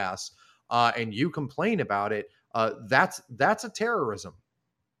the class, and you complain about it, that's a terrorism.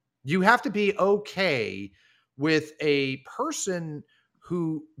 You have to be okay with a person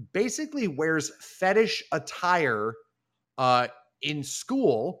who basically wears fetish attire in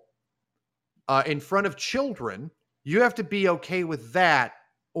school in front of children. You have to be okay with that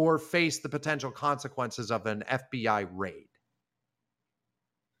or face the potential consequences of an FBI raid.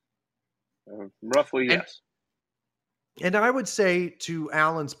 Roughly, yes. And I would say, to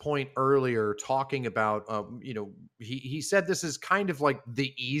Alan's point earlier, talking about, he said this is kind of like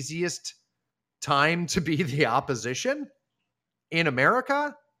the easiest time to be the opposition in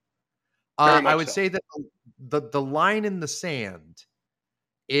America. I would say that the line in the sand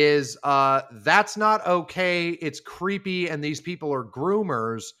is that's not okay. It's creepy, and these people are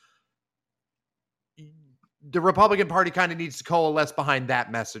groomers. The Republican Party kind of needs to coalesce behind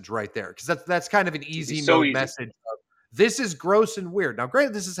that message right there, because that's kind of an easy message. This is gross and weird. Now,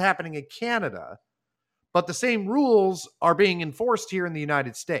 granted, this is happening in Canada, but the same rules are being enforced here in the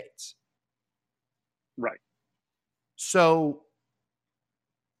United States. Right. So,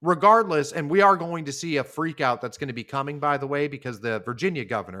 regardless, and we are going to see a freak out that's going to be coming, by the way, because the Virginia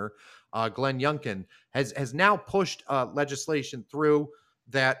governor, Glenn Youngkin, has now pushed legislation through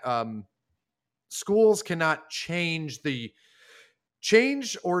that schools cannot change the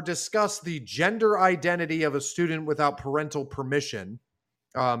change or discuss the gender identity of a student without parental permission.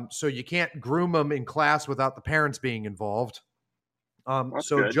 So you can't groom them in class without the parents being involved. That's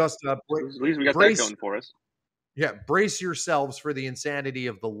So good. just At least we got that going for us. Yeah, brace yourselves for the insanity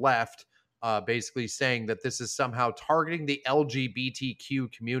of the left, basically saying that this is somehow targeting the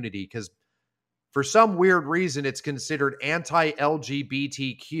LGBTQ community, because for some weird reason, it's considered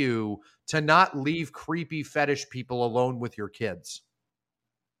anti-LGBTQ to not leave creepy fetish people alone with your kids.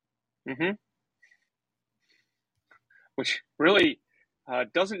 Mm-hmm. Which really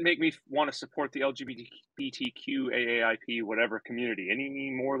doesn't make me want to support the LGBTQ, AAIP, whatever community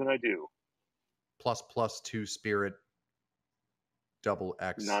any more than I do. ++ 2 spirit double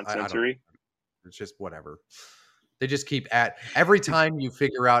X. Nonsensory. It's just whatever. They just keep every time you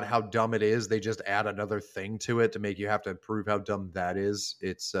figure out how dumb it is, they just add another thing to it to make you have to prove how dumb that is.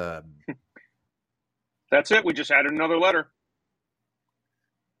 It's That's it. We just added another letter.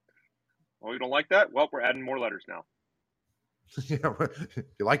 Oh, you don't like that? Well, we're adding more letters now. Yeah,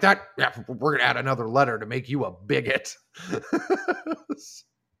 you like that? Yeah, we're gonna add another letter to make you a bigot.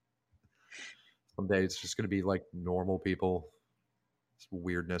 Someday it's just gonna be like normal people. It's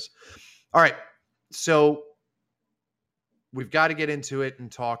weirdness. All right, so we've got to get into it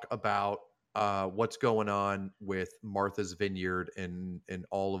and talk about what's going on with Martha's Vineyard and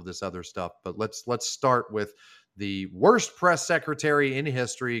all of this other stuff. But let's start with the worst press secretary in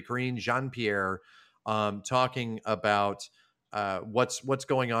history, Karine Jean-Pierre, talking about what's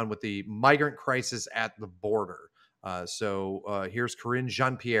going on with the migrant crisis at the border. So here's Karine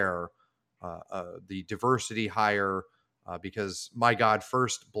Jean-Pierre, the diversity hire. Because, my God,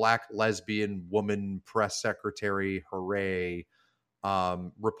 first Black lesbian woman press secretary, hooray,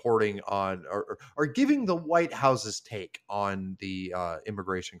 reporting on or giving the White House's take on the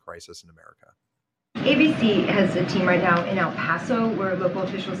immigration crisis in America. ABC has a team right now in El Paso where local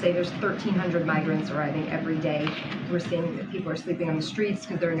officials say there's 1,300 migrants arriving every day. We're seeing that people are sleeping on the streets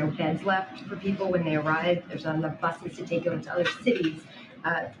because there are no beds left for people when they arrive. There's not enough buses to take them to other cities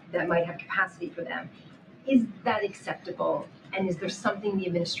that might have capacity for them. Is that acceptable? And is there something the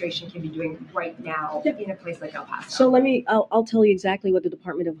administration can be doing right now in a place like El Paso? So I'll tell you exactly what the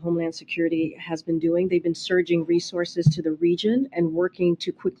Department of Homeland Security has been doing. They've been surging resources to the region and working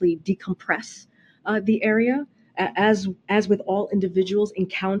to quickly decompress the area. As with all individuals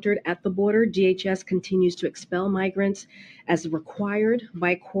encountered at the border, DHS continues to expel migrants as required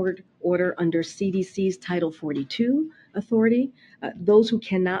by court order under CDC's Title 42 authority. Those who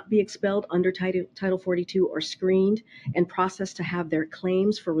cannot be expelled under Title 42 are screened and processed to have their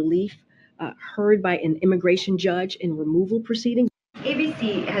claims for relief heard by an immigration judge in removal proceedings.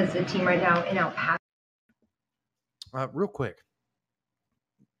 ABC has a team right now in El Paso. Real quick.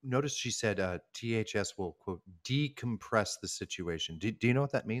 Notice she said DHS will, quote, decompress the situation. Do you know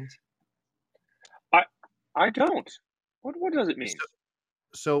what that means? I don't. What does it mean?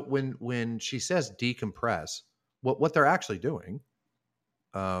 So when she says decompress, what they're actually doing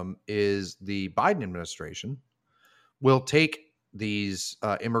is the Biden administration will take these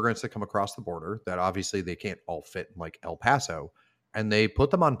immigrants that come across the border that obviously they can't all fit in like El Paso, and they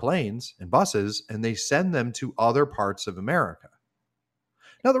put them on planes and buses and they send them to other parts of America.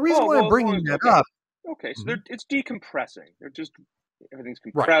 Now, the reason why I'm bringing that up. Okay, so it's decompressing. They're just, everything's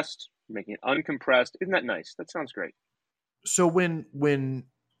compressed, making it uncompressed. Isn't that nice? That sounds great. So when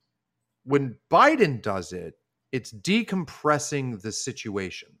Biden does it, it's decompressing the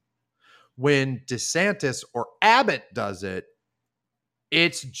situation. When DeSantis or Abbott does it,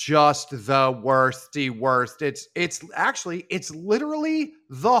 it's just the worsty worst. It's literally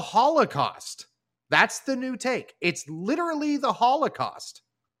the Holocaust. That's the new take. It's literally the Holocaust.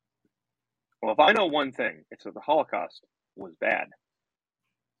 Well, if I know one thing, it's that the Holocaust was bad.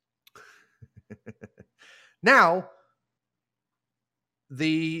 Now,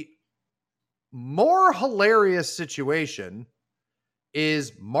 the more hilarious situation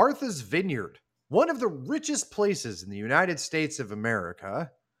is Martha's Vineyard, one of the richest places in the United States of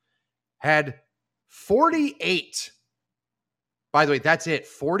America, had 48. By the way, that's it.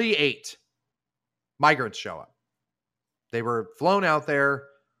 48 migrants show up. They were flown out there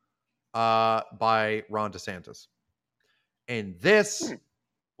by Ron DeSantis. And this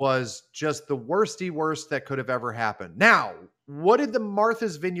was just the worsty worst that could have ever happened. Now, what did the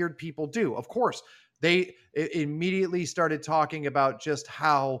Martha's Vineyard people do? Of course, they immediately started talking about just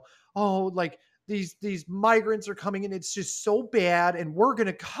how, like these migrants are coming in. It's just so bad. And we're going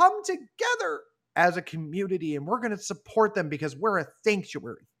to come together as a community and we're going to support them because we're a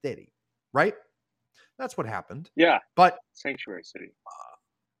sanctuary city, right? That's what happened. Yeah. But sanctuary city.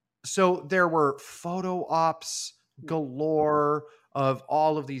 So there were photo ops galore. of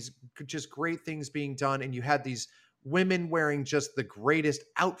all of these just great things being done. And you had these women wearing just the greatest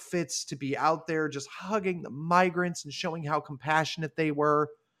outfits to be out there, just hugging the migrants and showing how compassionate they were.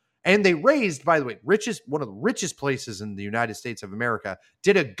 And they raised, by the way, one of the richest places in the United States of America,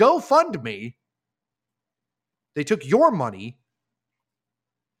 did a GoFundMe. They took your money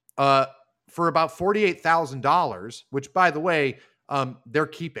for about $48,000, which, by the way, they're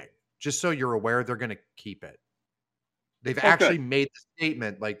keeping. Just so you're aware, they're going to keep it. They've actually made the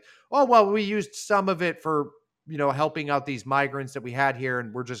statement like, oh, well, we used some of it for, helping out these migrants that we had here,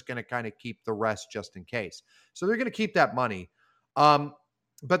 and we're just going to kind of keep the rest just in case. So they're going to keep that money.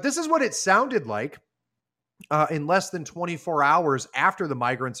 But this is what it sounded like in less than 24 hours after the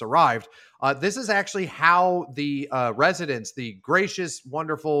migrants arrived. This is actually how the residents, the gracious,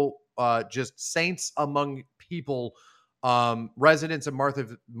 wonderful, just saints among people, residents of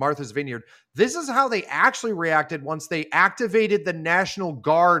Martha's Vineyard, this is how they actually reacted once they activated the National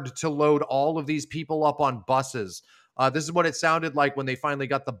Guard to load all of these people up on buses. This is what it sounded like when they finally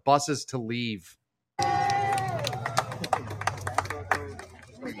got the buses to leave.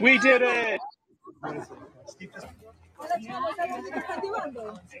 We did it!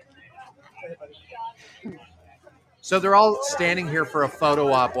 So they're all standing here for a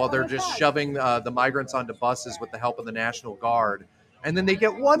photo op while they're just shoving the migrants onto buses with the help of the National Guard. And then they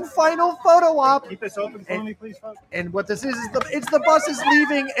get one final photo op. Keep this open for me, please, folks. And what this is it's the buses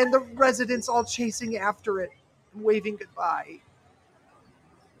leaving and the residents all chasing after it and waving goodbye.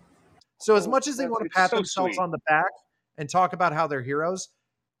 So as much as they want to pat themselves on the back and talk about how they're heroes,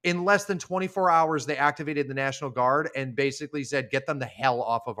 in less than 24 hours, they activated the National Guard and basically said, get them the hell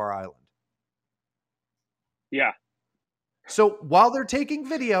off of our island. Yeah. So while they're taking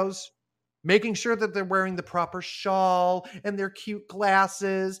videos, making sure that they're wearing the proper shawl and their cute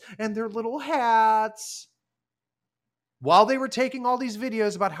glasses and their little hats, while they were taking all these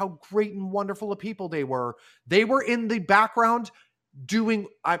videos about how great and wonderful of people they were in the background doing,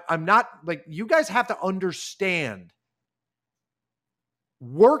 I'm not like, you guys have to understand,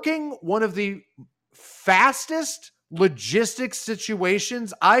 working one of the fastest logistics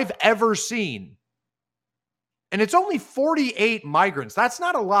situations I've ever seen. And it's only 48 migrants. That's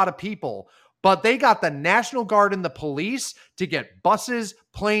not a lot of people, but they got the National Guard and the police to get buses,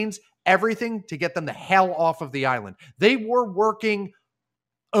 planes, everything to get them the hell off of the island. They were working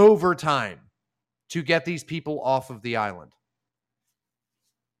overtime to get these people off of the island.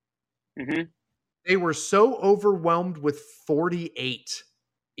 Mm-hmm. They were so overwhelmed with 48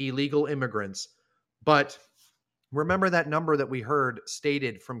 illegal immigrants. But remember that number that we heard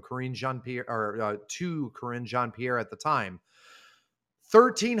stated from Karine Jean-Pierre, or to Karine Jean-Pierre at the time,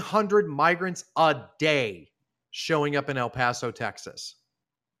 1,300 migrants a day showing up in El Paso, Texas.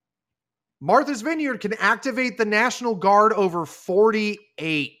 Martha's Vineyard can activate the National Guard over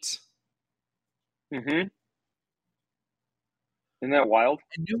 48. Mm-hmm. Isn't that wild?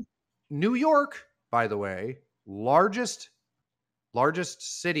 And New York, by the way, largest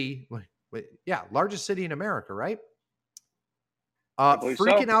city, largest city in America, right?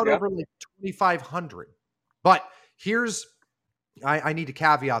 Freaking out over like 2,500. But here's, I need to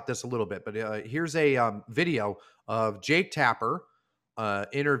caveat this a little bit, but here's a video of Jake Tapper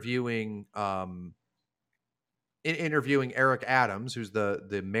interviewing Eric Adams, who's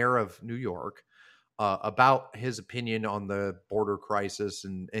the mayor of New York, about his opinion on the border crisis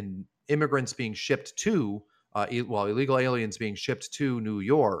and immigrants being shipped to, illegal aliens being shipped to New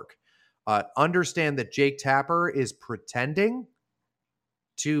York. Understand that Jake Tapper is pretending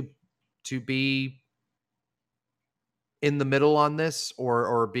to be in the middle on this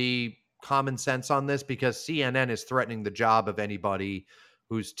or be common sense on this, because CNN is threatening the job of anybody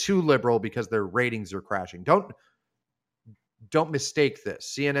who's too liberal because their ratings are crashing. Don't mistake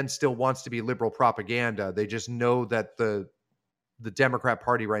this. CNN still wants to be liberal propaganda. They just know that the Democrat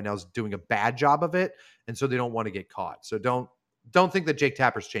Party right now is doing a bad job of it, and so they don't want to get caught. So don't think that Jake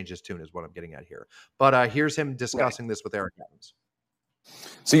Tapper's changed his tune is what I'm getting at here. But here's him discussing this with Eric Adams.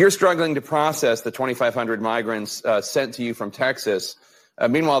 So you're struggling to process the 2,500 migrants sent to you from Texas.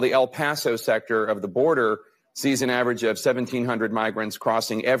 Meanwhile, the El Paso sector of the border sees an average of 1,700 migrants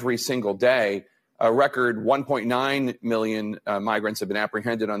crossing every single day. A record 1.9 million migrants have been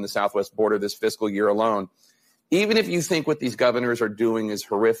apprehended on the southwest border this fiscal year alone. Even if you think what these governors are doing is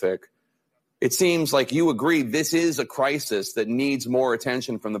horrific, it seems like you agree this is a crisis that needs more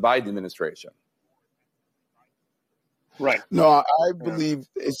attention from the Biden administration. Right. No, I believe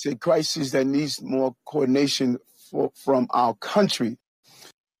it's a crisis that needs more coordination from our country.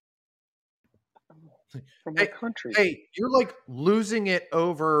 From our country. Hey, you're like losing it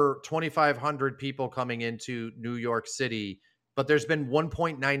over 2,500 people coming into New York City but there's been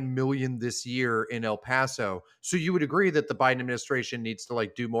 1.9 million this year in El Paso. So you would agree that the Biden administration needs to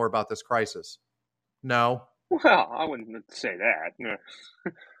like do more about this crisis? No. Well, I wouldn't say that. No.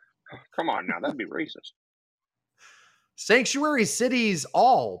 Come on now, that'd be racist. Sanctuary cities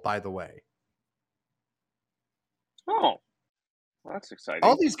all, by the way. Oh, well, that's exciting.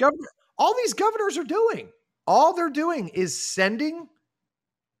 All these governors are doing. All they're doing is sending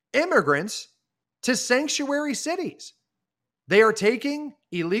immigrants to sanctuary cities. They are taking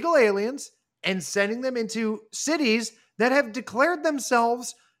illegal aliens and sending them into cities that have declared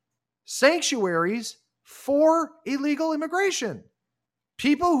themselves sanctuaries for illegal immigration.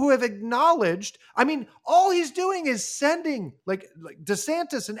 People who have acknowledged, I mean, all he's doing is sending, like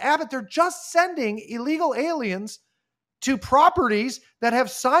DeSantis and Abbott, they're just sending illegal aliens to properties that have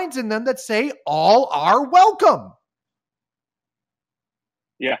signs in them that say all are welcome.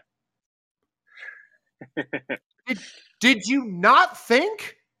 Yeah. Did you not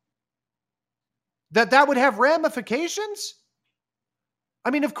think that would have ramifications? I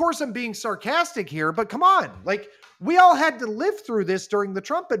mean, of course I'm being sarcastic here, but come on. Like, we all had to live through this during the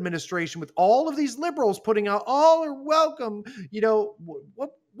Trump administration with all of these liberals putting out all are welcome. You know,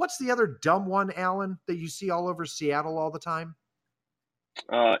 what's the other dumb one, Alan, that you see all over Seattle all the time?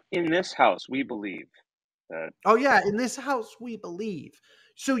 In this house, we believe that. Oh, yeah. In this house, we believe.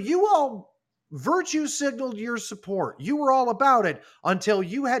 So you all virtue signaled your support. You were all about it until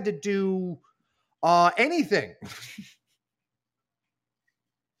you had to do anything.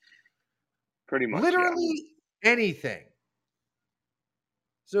 Pretty much. Literally anything.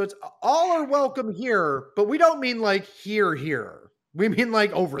 So it's all are welcome here, but we don't mean like here. We mean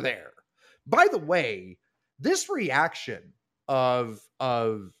like over there. By the way, this reaction of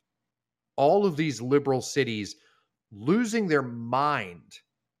all of these liberal cities losing their mind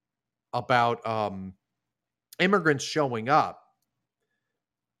about immigrants showing up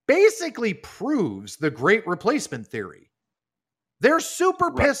basically proves the great replacement theory. They're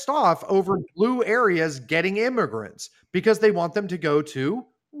super pissed off over blue areas getting immigrants because they want them to go to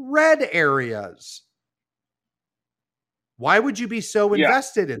red areas. Why would you be so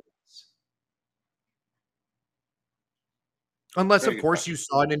invested in this? Unless, of course, you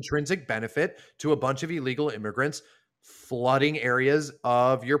saw an intrinsic benefit to a bunch of illegal immigrants flooding areas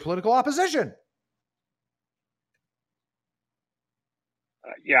of your political opposition.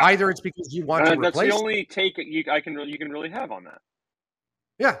 Yeah. Either it's because you want to replace. That's the only take you can really have on that.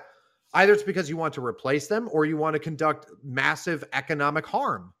 Yeah. Either it's because you want to replace them or you want to conduct massive economic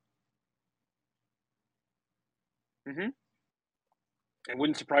harm. Mm-hmm. It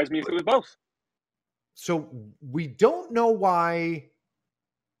wouldn't surprise me if it was both. So we don't know why.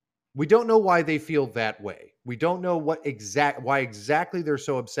 We don't know why they feel that way. We don't know why exactly they're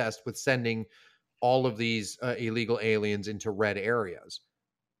so obsessed with sending all of these illegal aliens into red areas.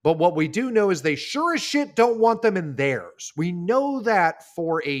 But what we do know is they sure as shit don't want them in theirs. We know that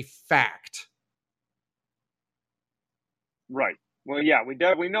for a fact. Right. Well, yeah,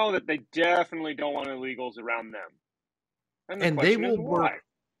 we know that they definitely don't want illegals around them. And they will work.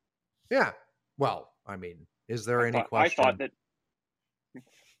 Yeah. Well, I mean, is there any question?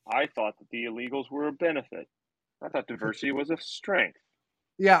 I thought that the illegals were a benefit. I thought diversity was a strength.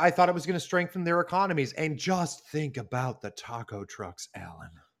 Yeah, I thought it was going to strengthen their economies. And just think about the taco trucks, Alan.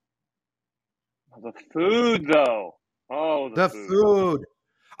 The food, though. Oh, the food.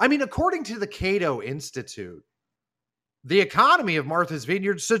 I mean, according to the Cato Institute, the economy of Martha's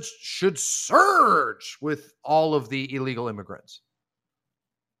Vineyard should surge with all of the illegal immigrants.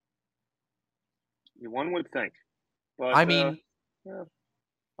 One would think. But, I mean,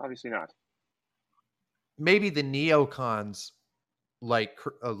 obviously not. Maybe the neocons, I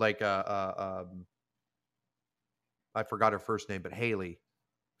forgot her first name, but Haley,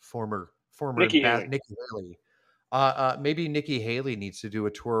 former Nikki Haley. Maybe Nikki Haley needs to do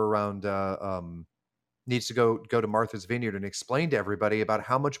a tour around, needs to go to Martha's Vineyard and explain to everybody about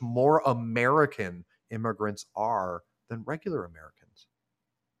how much more American immigrants are than regular Americans.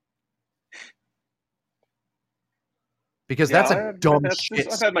 Because that's a dumb shit.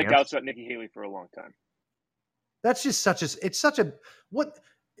 I've had my doubts about Nikki Haley for a long time. That's just what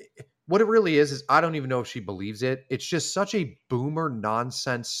it really is I don't even know if she believes it. It's just such a boomer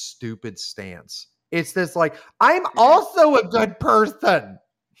nonsense, stupid stance. It's this like, I'm also a good person.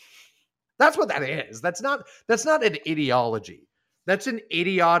 That's what that is. That's not an ideology. That's an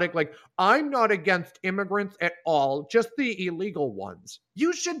idiotic, like, I'm not against immigrants at all, just the illegal ones.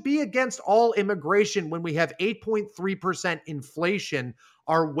 You should be against all immigration when we have 8.3% inflation.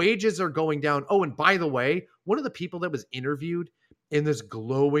 Our wages are going down. Oh, and by the way, one of the people that was interviewed in this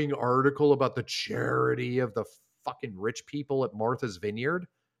glowing article about the charity of the fucking rich people at Martha's Vineyard,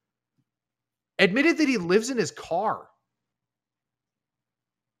 admitted that he lives in his car.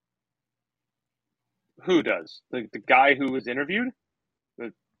 Who does? The guy who was interviewed?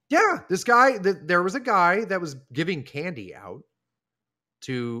 Yeah, this guy, there was a guy that was giving candy out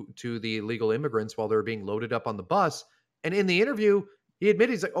to the illegal immigrants while they were being loaded up on the bus. And in the interview, he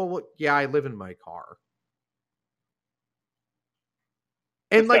admitted, he's like, oh, well, yeah, I live in my car.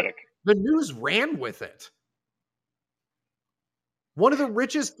 And Pathetic. like the news ran with it. One of the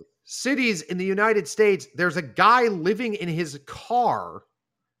richest cities in the United States, there's a guy living in his car.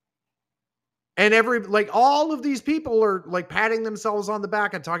 And all of these people are like patting themselves on the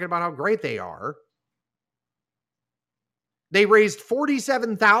back and talking about how great they are. They raised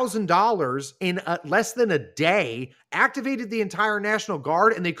 $47,000 in less than a day, activated the entire National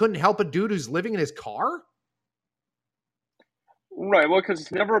Guard, and they couldn't help a dude who's living in his car? Right. Well, because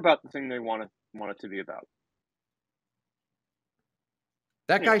it's never about the thing they want it to be about.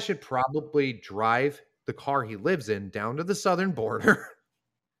 That guy should probably drive the car he lives in down to the southern border,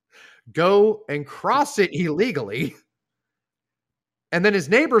 go and cross it illegally, and then his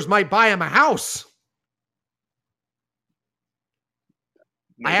neighbors might buy him a house.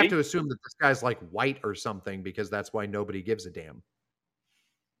 Maybe. I have to assume that this guy's like white or something because that's why nobody gives a damn.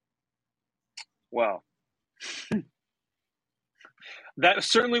 Well, that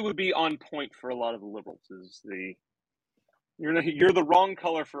certainly would be on point for a lot of the liberals. Is you're the wrong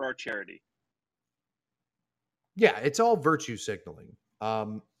color for our charity. Yeah, it's all virtue signaling.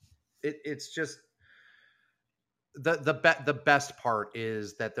 It's just the best part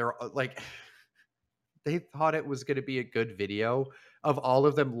is that they're like, they thought it was going to be a good video of all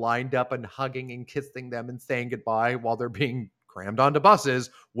of them lined up and hugging and kissing them and saying goodbye while they're being crammed onto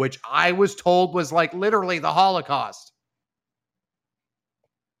buses, which I was told was like literally the Holocaust.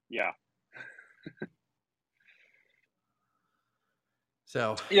 Yeah.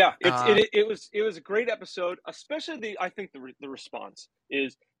 So yeah, it was a great episode, especially I think the response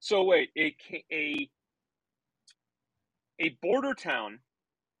is, so wait, a border town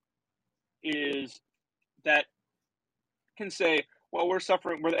is that can say, well, we're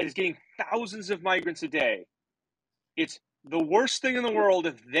suffering, is getting thousands of migrants a day. It's the worst thing in the world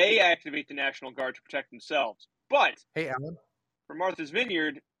if they activate the National Guard to protect themselves. But hey, Alan, for Martha's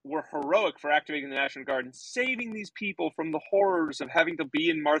Vineyard, we're heroic for activating the National Guard and saving these people from the horrors of having to be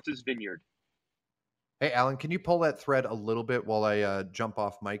in Martha's Vineyard. Hey, Alan, can you pull that thread a little bit while I jump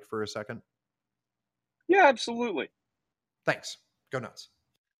off mic for a second? Yeah, absolutely. Thanks. Go nuts.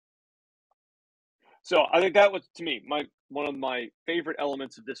 So I think that was, to me, one of my favorite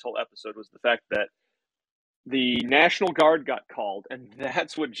elements of this whole episode was the fact that the National Guard got called, and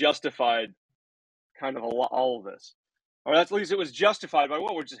that's what justified kind of all of this. Or at least it was justified by,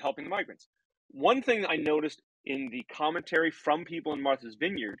 well, we're just helping the migrants. One thing I noticed in the commentary from people in Martha's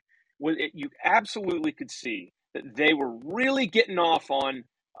Vineyard was you absolutely could see that they were really getting off on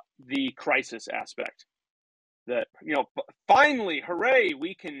the crisis aspect. That, finally, hooray,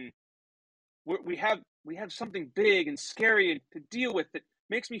 we have something big and scary to deal with that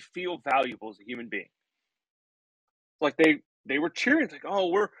makes me feel valuable as a human being. Like they were cheering, like, oh,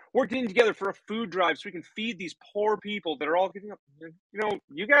 we're getting together for a food drive so we can feed these poor people that are all getting up.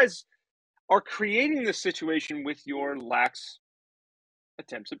 You guys are creating this situation with your lax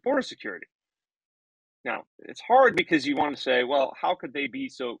attempts at border security. Now, it's hard because you want to say, well, how could they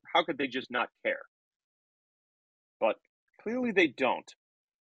just not care? But clearly they don't.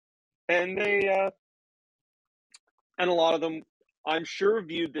 And and a lot of them, I'm sure,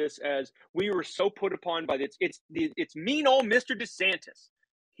 viewed this as, we were so put upon by this. It's mean old Mr. DeSantis.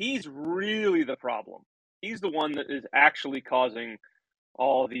 He's really the problem. He's the one that is actually causing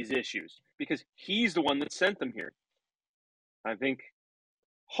all these issues because he's the one that sent them here. I think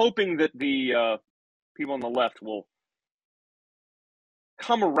hoping that the people on the left will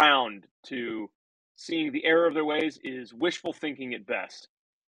come around to seeing the error of their ways is wishful thinking at best.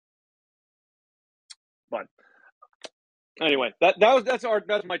 But anyway, that's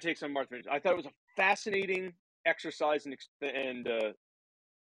my takes on Martha Vineyard. I thought it was a fascinating exercise and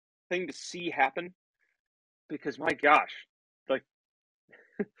thing to see happen because, my gosh, like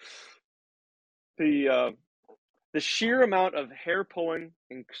the sheer amount of hair pulling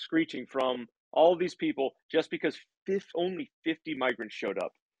and screeching from all of these people just because only 50 migrants showed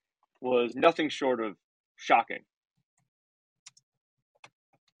up was nothing short of shocking.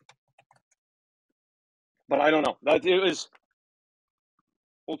 But I don't know. It was.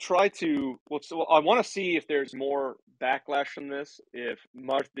 I want to see if there's more backlash from this. If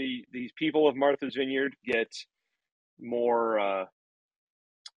these people of Martha's Vineyard get more,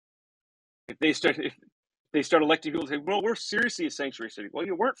 if they start electing people to say, well, we're seriously a sanctuary city. Well,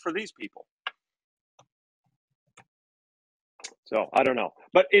 you weren't for these people. So I don't know.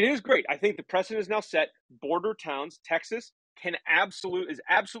 But it is great. I think the precedent is now set. Border towns, Texas is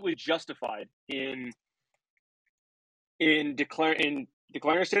absolutely justified in declaring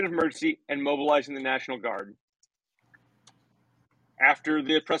a state of emergency and mobilizing the National Guard after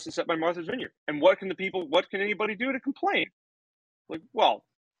the precedent set by Martha's Vineyard. And what can anybody do to complain? Like, well,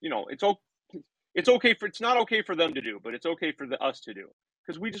 it's okay it's not okay for them to do, but it's okay for us to do,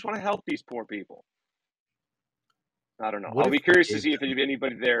 because we just want to help these poor people. I don't know. I'll be curious to see if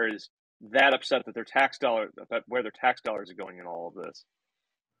anybody there is that upset that about where their tax dollars are going in all of this.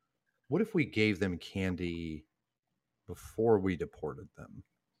 What if we gave them candy before we deported them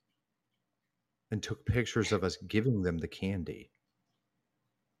and took pictures of us giving them the candy?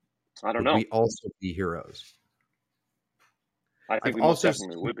 I don't know. Would we also be heroes? I think we most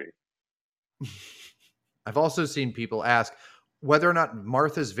definitely would be. I've also seen people ask whether or not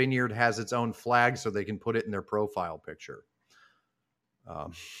Martha's Vineyard has its own flag so they can put it in their profile picture.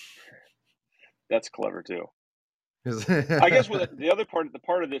 That's clever too. I guess the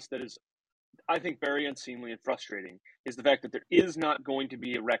part of this that is, I think, very unseemly and frustrating is the fact that there is not going to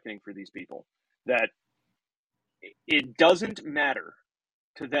be a reckoning for these people. That it doesn't matter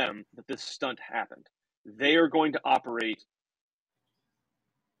to them that this stunt happened. They are going to operate.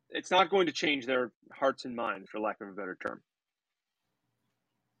 It's not going to change their hearts and minds, for lack of a better term.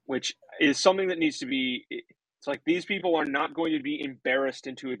 Which is something that needs to be. It's like these people are not going to be embarrassed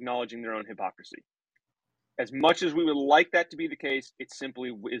into acknowledging their own hypocrisy. As much as we would like that to be the case, it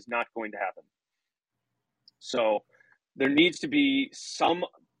simply is not going to happen. So there needs to be some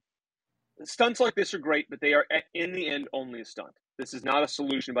stunts like this are great, but they are in the end only a stunt. This is not a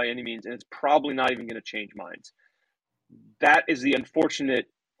solution by any means, and it's probably not even going to change minds. That is the unfortunate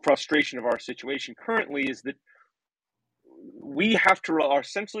frustration of our situation currently, is that we are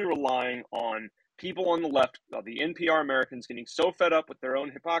essentially relying on people on the left, the NPR Americans, getting so fed up with their own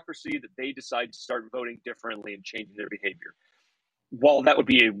hypocrisy that they decide to start voting differently and changing their behavior. While that would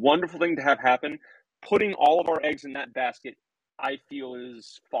be a wonderful thing to have happen, putting all of our eggs in that basket, I feel,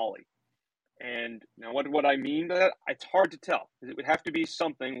 is folly. And now what I mean by that, it's hard to tell. It would have to be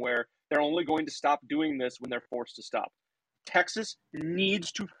something where they're only going to stop doing this when they're forced to stop. Texas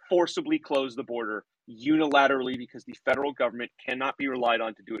needs to forcibly close the border unilaterally because the federal government cannot be relied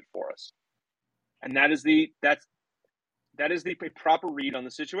on to do it for us. And that is the proper read on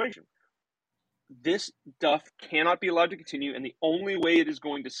the situation. This stuff cannot be allowed to continue, and the only way it is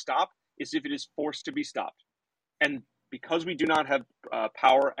going to stop is if it is forced to be stopped. And because we do not have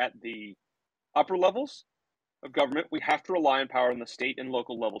power at the upper levels of government, we have to rely on power on the state and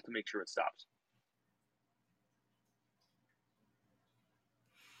local level to make sure it stops.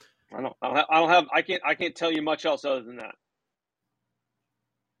 I can't tell you much else other than that.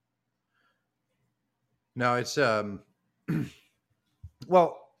 No, it's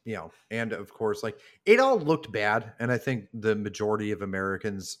well, and of course, like, it all looked bad, and I think the majority of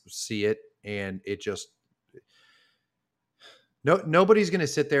Americans see it, and it just nobody's going to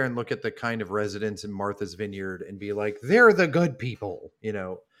sit there and look at the kind of residents in Martha's Vineyard and be like, they're the good people.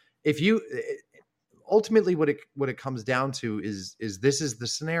 If you ultimately what it comes down to is this is the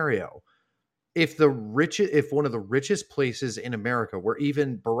scenario. If one of the richest places in America, where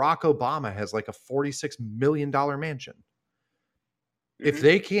even Barack Obama has like a $46 million mansion, if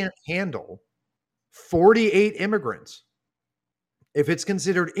they can't handle 48 immigrants, if it's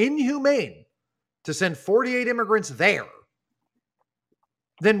considered inhumane to send 48 immigrants there,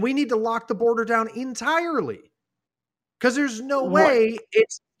 then we need to lock the border down entirely, because there's no way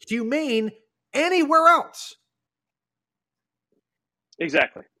it's humane anywhere else.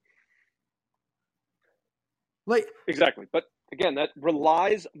 Exactly. Exactly. But again, that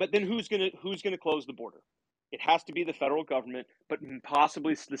relies. But then who's gonna close the border? It has to be the federal government, but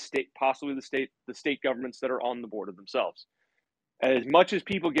possibly the state governments that are on the border themselves. As much as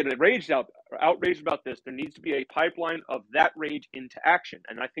people get outraged about this, there needs to be a pipeline of that rage into action.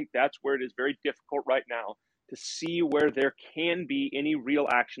 And I think that's where it is very difficult right now to see where there can be any real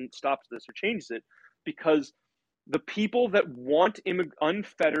action that stops this or changes it, because the people that want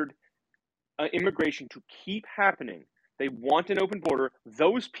unfettered immigration to keep happening, they want an open border,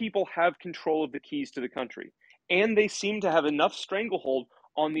 those people have control of the keys to the country. And they seem to have enough stranglehold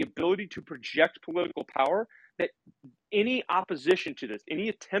on the ability to project political power that any opposition to this, any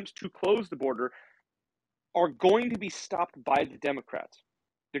attempts to close the border, are going to be stopped by the Democrats.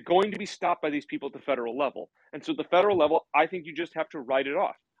 They're going to be stopped by these people at the federal level. And so at the federal level, I think you just have to write it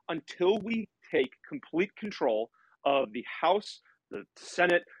off until we take complete control of the House, the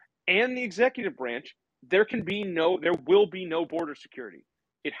Senate, and the executive branch. there will be no border security.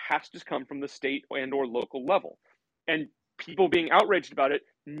 It has to come from the state and or local level. And people being outraged about it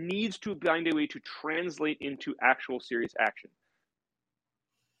needs to find a way to translate into actual serious action.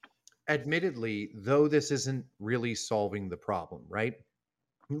 Admittedly, though, this isn't really solving the problem, right?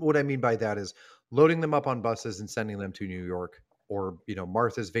 What I mean by that is loading them up on buses and sending them to New York, or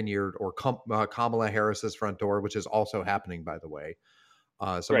Martha's Vineyard, or Kamala Harris's front door, which is also happening, by the way.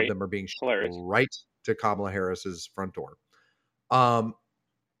 Some of them are being shipped right to Kamala Harris's front door.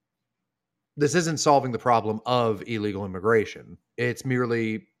 This isn't solving the problem of illegal immigration. It's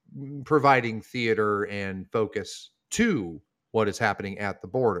merely providing theater and focus to what is happening at the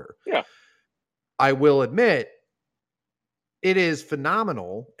border. Yeah. I will admit, it is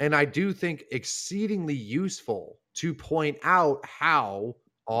phenomenal, and I do think exceedingly useful to point out how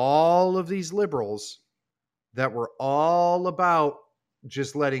all of these liberals that were all about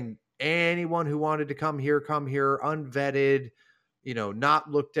just letting anyone who wanted to come here, unvetted, not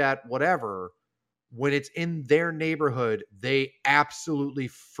looked at, whatever, when it's in their neighborhood, they absolutely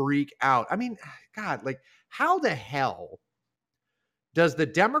freak out. I mean, God, like, how the hell does the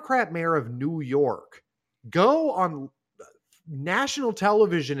Democrat mayor of New York go on national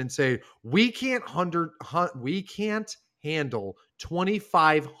television and say, we can't handle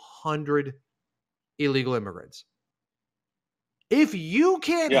 2,500 illegal immigrants? If you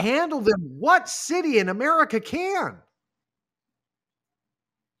can't handle them, what city in America can?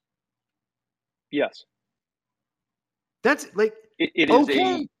 Yes. That's like, it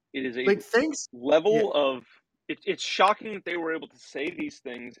is a like, thanks level of, it's shocking that they were able to say these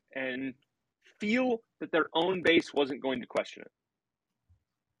things and feel that their own base wasn't going to question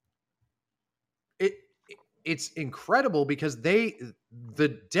it. It's incredible because the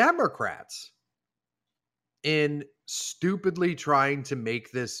Democrats, in stupidly trying to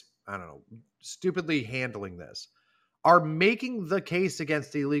make this, stupidly handling this, are making the case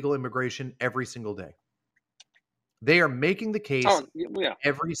against illegal immigration every single day. They are making the case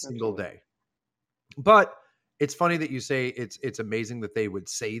every single day. But it's funny that you say it's amazing that they would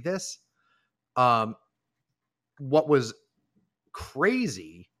say this. What was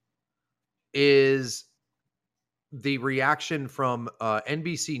crazy is the reaction from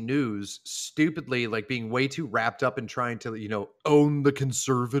NBC News, stupidly, like, being way too wrapped up in trying to, own the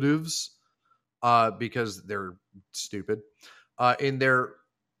conservatives because they're stupid. In their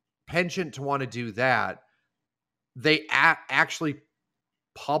penchant to want to do that, they actually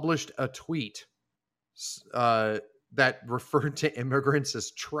published a tweet that referred to immigrants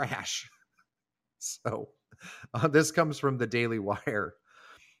as trash. So this comes from the Daily Wire.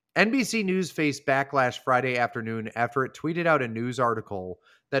 NBC News faced backlash Friday afternoon after it tweeted out a news article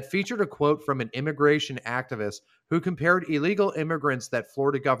that featured a quote from an immigration activist who compared illegal immigrants that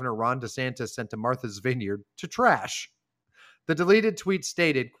Florida Governor Ron DeSantis sent to Martha's Vineyard to trash. The deleted tweet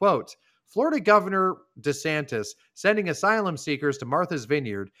stated, quote, Florida Governor DeSantis sending asylum seekers to Martha's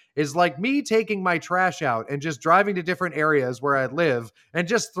Vineyard is like me taking my trash out and just driving to different areas where I live and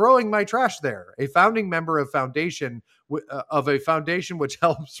just throwing my trash there. A founding member of a foundation which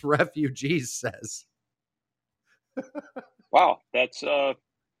helps refugees says. Wow, that's is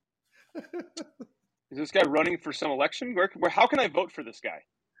this guy running for some election? Where how can I vote for this guy?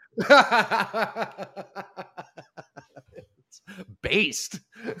 Based.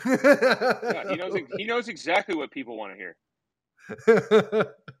 Yeah, he knows exactly what people want to hear.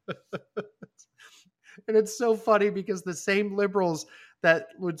 And it's so funny because the same liberals that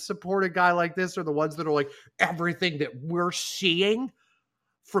would support a guy like this are the ones that are like, everything that we're seeing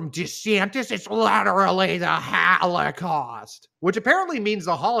from DeSantis is literally the Holocaust, which apparently means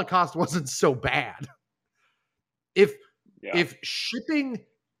the Holocaust wasn't so bad. If shipping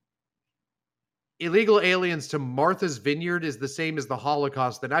illegal aliens to Martha's Vineyard is the same as the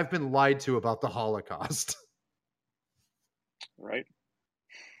Holocaust, then I've been lied to about the Holocaust. Right.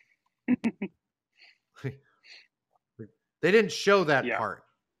 They didn't show that part.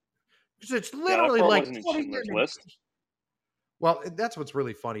 It's literally like list. Well, that's what's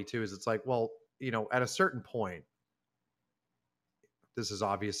really funny too, is it's like, well, at a certain point, this is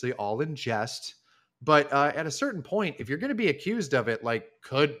obviously all in jest, but at a certain point, if you're going to be accused of it, like,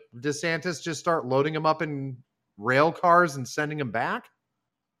 could DeSantis just start loading them up in rail cars and sending them back?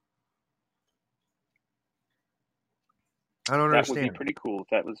 I don't understand. That would be pretty cool if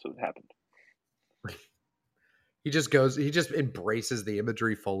that was what happened. He just embraces the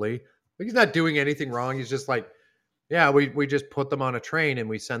imagery fully. Like, he's not doing anything wrong. He's just like, yeah, we just put them on a train and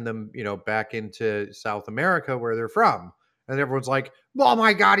we send them, back into South America where they're from. And everyone's like, oh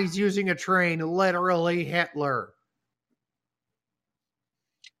my God, he's using a train. Literally Hitler.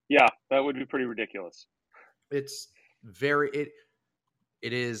 Yeah, that would be pretty ridiculous. It's very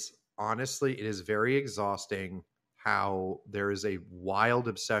it is honestly, it is very exhausting how there is a wild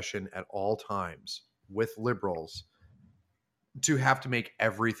obsession at all times with liberals to have to make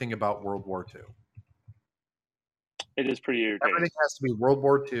everything about World War II. It is pretty irritating. Everything has to be World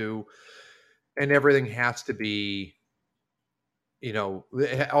War II, and everything has to be, it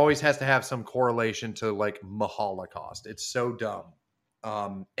always has to have some correlation to like Holocaust. It's so dumb.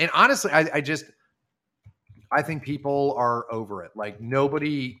 And honestly, I think people are over it. Like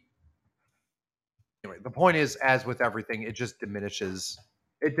nobody. Anyway, the point is, as with everything, it just diminishes.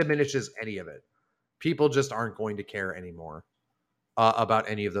 It diminishes any of it. People just aren't going to care anymore about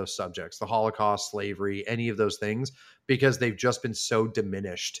any of those subjects, the Holocaust, slavery, any of those things, because they've just been so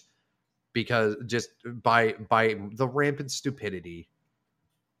diminished because just by the rampant stupidity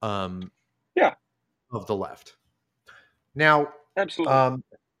of the left. Now, absolutely.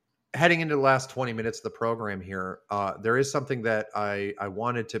 Heading into the last 20 minutes of the program here, there is something that I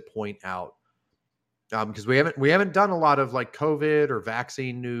wanted to point out because we haven't done a lot of like COVID or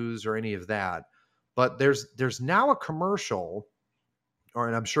vaccine news or any of that, but there's now a commercial,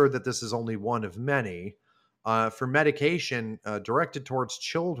 and I'm sure that this is only one of many, for medication directed towards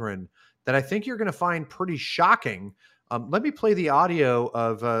children that I think you're going to find pretty shocking. Let me play the audio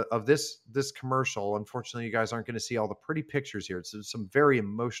of this commercial. Unfortunately, you guys aren't going to see all the pretty pictures here. It's some very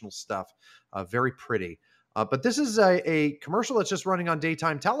emotional stuff, very pretty. But this is a commercial that's just running on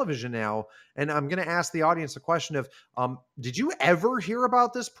daytime television now. And I'm going to ask the audience a question of, did you ever hear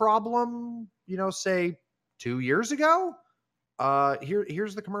about this problem, say 2 years ago?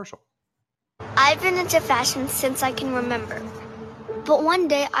 Here's the commercial. I've been into fashion since I can remember. But one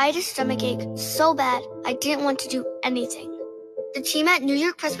day I had a stomachache so bad I didn't want to do anything. The team at New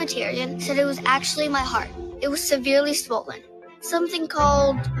York Presbyterian said it was actually my heart. It was severely swollen, something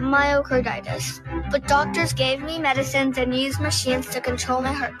called myocarditis. But doctors gave me medicines and used machines to control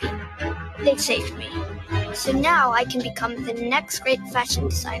my heartbeat. They saved me. So now I can become the next great fashion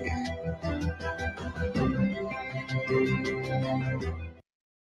designer.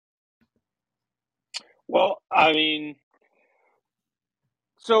 Well, I mean,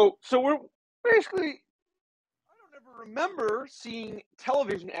 so we're basically, I don't ever remember seeing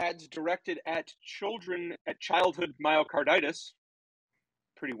television ads directed at children at childhood myocarditis.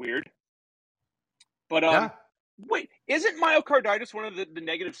 Pretty weird. But wait, isn't myocarditis one of the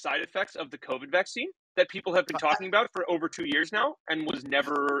negative side effects of the COVID vaccine that people have been talking about for over 2 years now and was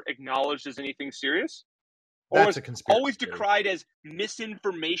never acknowledged as anything serious? Or was a conspiracy always decried as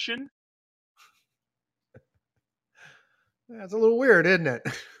misinformation? That's a little weird, isn't it?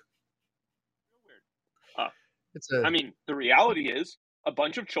 I mean, the reality is a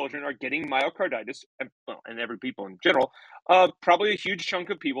bunch of children are getting myocarditis, and every people in general. Probably a huge chunk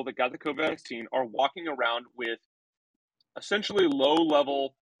of people that got the COVID vaccine are walking around with essentially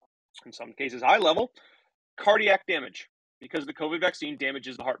low-level, in some cases high-level, cardiac damage because the COVID vaccine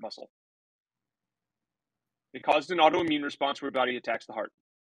damages the heart muscle. It causes an autoimmune response where your body attacks the heart.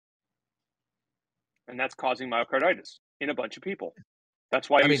 And that's causing myocarditis in a bunch of people. That's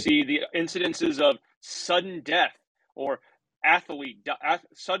why you see the incidences of sudden death or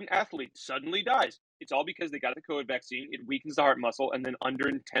sudden athlete suddenly dies. It's all because they got the COVID vaccine. It weakens the heart muscle, and then under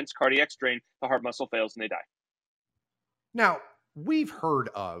intense cardiac strain, the heart muscle fails and they die. Now, we've heard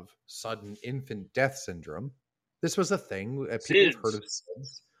of sudden infant death syndrome. This was a thing. People have heard of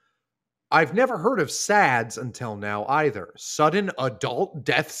SIDS. I've never heard of SADS until now either. Sudden adult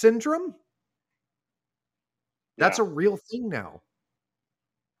death syndrome? That's a real thing now.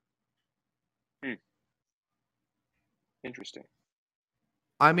 Interesting.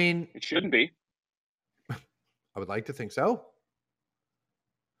 I mean, it shouldn't be. I would like to think so.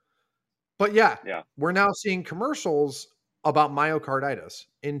 But yeah, we're now seeing commercials about myocarditis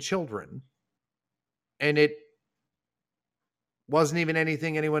in children. And it wasn't even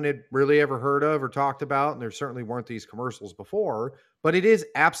anything anyone had really ever heard of or talked about. And there certainly weren't these commercials before. But it is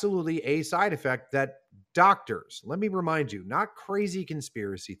absolutely a side effect that doctors, let me remind you, not crazy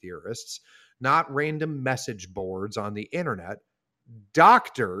conspiracy theorists, not random message boards on the internet,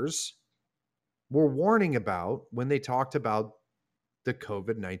 doctors were warning about when they talked about the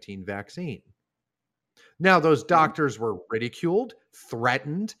COVID-19 vaccine. Now, those doctors were ridiculed,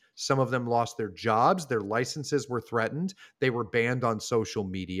 threatened. Some of them lost their jobs. Their licenses were threatened. They were banned on social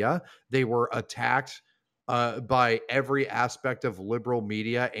media. They were attacked by every aspect of liberal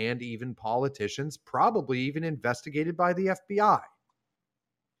media and even politicians, probably even investigated by the FBI.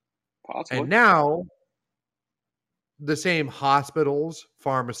 Possibly. And now, the same hospitals,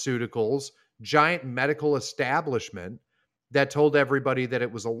 pharmaceuticals, giant medical establishment that told everybody that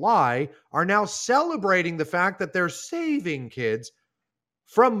it was a lie are now celebrating the fact that they're saving kids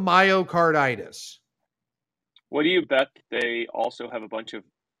from myocarditis. What do you bet they also have a bunch of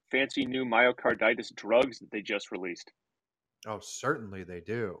fancy new myocarditis drugs that they just released? Oh, certainly they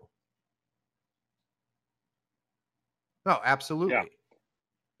do. Oh, absolutely.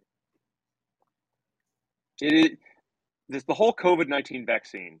 Yeah. The whole COVID-19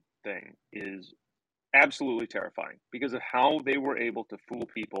 vaccine thing is absolutely terrifying because of how they were able to fool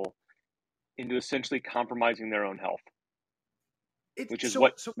people into essentially compromising their own health, which is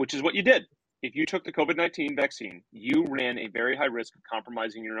what you did. If you took the COVID-19 vaccine, you ran a very high risk of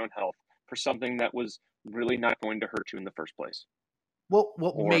compromising your own health for something that was really not going to hurt you in the first place. Well,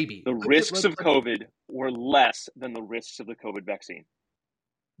 Or maybe the risks of COVID were less than the risks of the COVID vaccine.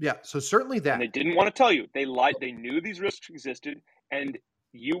 Yeah, so certainly that. And they didn't want to tell you. They lied. They knew these risks existed, and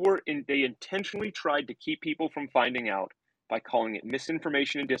they intentionally tried to keep people from finding out by calling it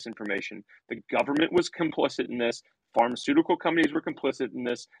misinformation and disinformation. The government was complicit in this. Pharmaceutical companies were complicit in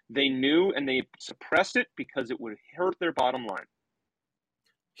this. They knew, and they suppressed it because it would hurt their bottom line.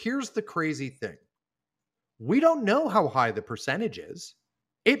 Here's the crazy thing. We don't know how high the percentage is.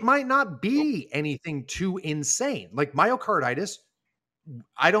 It might not be anything too insane. Like myocarditis,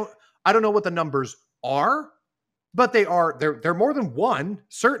 I don't know what the numbers are, but they're more than one,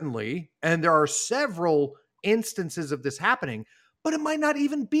 certainly, and there are several instances of this happening, but it might not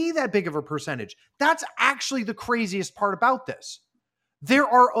even be that big of a percentage. That's actually the craziest part about this. There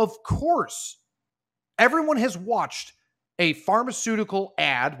are, of course, everyone has watched a pharmaceutical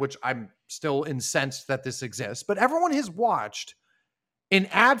ad, which I'm still incensed that this exists, but everyone has watched an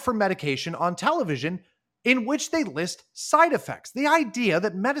ad for medication on television in which they list side effects. The idea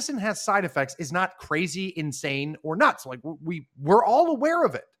that medicine has side effects is not crazy, insane, or nuts. Like we're all aware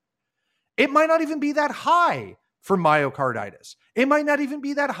of it. It might not even be that high for myocarditis. It might not even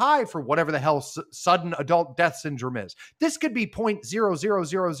be that high for whatever the hell sudden adult death syndrome is. This could be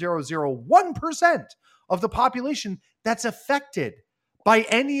 0.00001% of the population that's affected by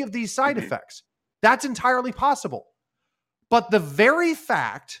any of these side effects. That's entirely possible. But the very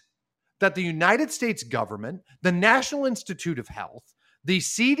fact that the United States government, the National Institute of Health, the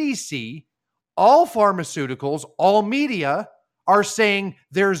CDC, all pharmaceuticals, all media are saying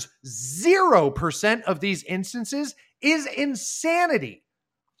there's 0% of these instances is insanity.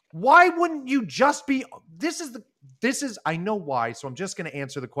 Why wouldn't you just be, I know why, so I'm just going to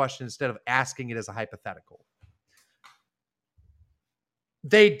answer the question instead of asking it as a hypothetical.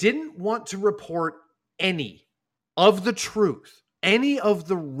 They didn't want to report any of the truth, any of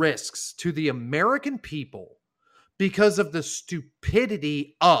the risks to the American people because of the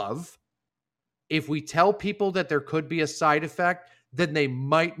stupidity of, if we tell people that there could be a side effect, then they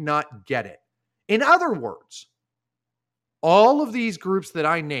might not get it. In other words, all of these groups that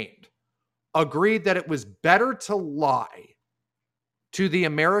I named agreed that it was better to lie to the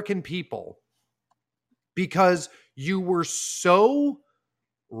American people because you were so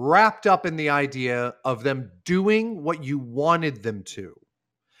wrapped up in the idea of them doing what you wanted them to.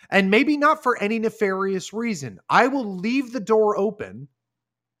 And maybe not for any nefarious reason. I will leave the door open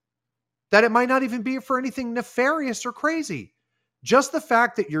that it might not even be for anything nefarious or crazy. Just the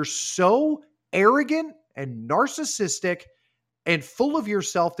fact that you're so arrogant and narcissistic and full of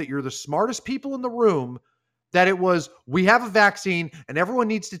yourself that you're the smartest people in the room, that it was, we have a vaccine and everyone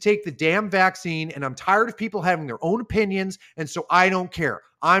needs to take the damn vaccine and I'm tired of people having their own opinions and so I don't care.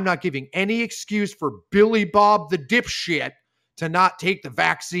 I'm not giving any excuse for Billy Bob the dipshit to not take the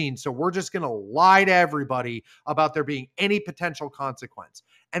vaccine. So we're just going to lie to everybody about there being any potential consequence.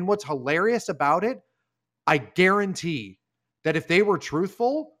 And what's hilarious about it, I guarantee that if they were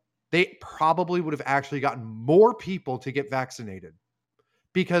truthful, they probably would have actually gotten more people to get vaccinated.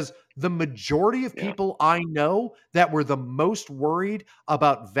 Because the majority of people I know that were the most worried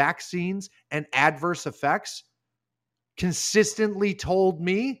about vaccines and adverse effects consistently told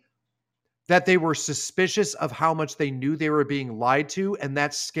me that they were suspicious of how much they knew they were being lied to, and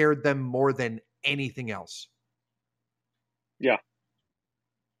that scared them more than anything else. Yeah.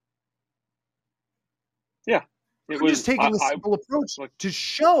 Yeah. We're just taking a simple approach to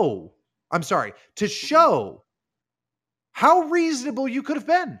show how reasonable you could have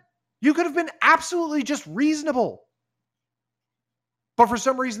been. You could have been absolutely just reasonable. But for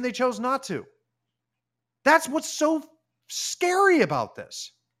some reason, they chose not to. That's what's so scary about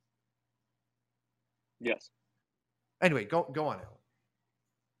this. Yes. Anyway, go on, Alan.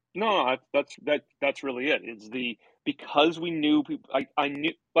 No, that's really it. It's because we knew people. I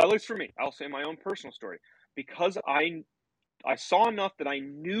knew, well, at least for me, I'll say my own personal story. Because I saw enough that I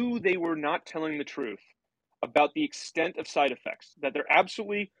knew they were not telling the truth. about the extent of side effects, that there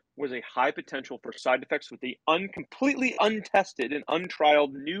absolutely was a high potential for side effects with the completely untested and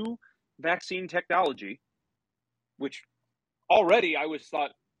untrialed new vaccine technology, which already I was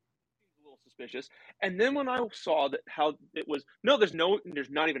thought a little suspicious. And then when I saw that how it was, no, there's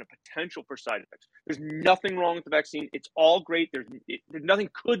not even a potential for side effects. There's nothing wrong with the vaccine. It's all great. There's nothing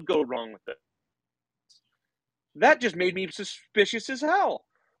could go wrong with it. That just made me suspicious as hell.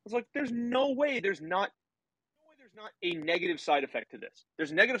 I was like, there's no way there's not a negative side effect to this.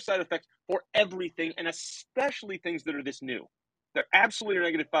 There's negative side effects for everything, and especially things that are this new. There absolutely are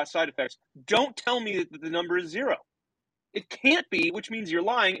negative side effects. Don't tell me that the number is 0. It can't be, which means you're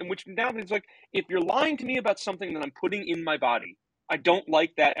lying, and which now it's like, if you're lying to me about something that I'm putting in my body, I don't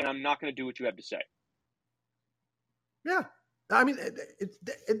like that, and I'm not going to do what you have to say. Yeah. I mean,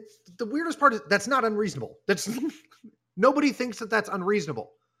 the weirdest part is that's not unreasonable. That's nobody thinks that that's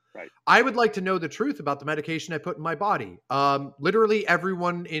unreasonable. Right. I would like to know the truth about the medication I put in my body. Literally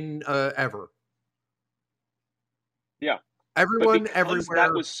everyone in ever. Yeah. Everyone because everywhere.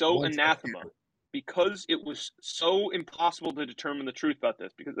 That was so anathema. Because it was so impossible to determine the truth about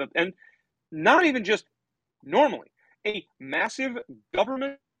this. And not even just normally. A massive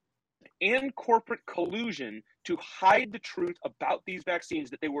government and corporate collusion to hide the truth about these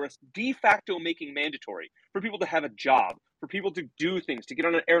vaccines that they were de facto making mandatory for people to have a job, for people to do things, to get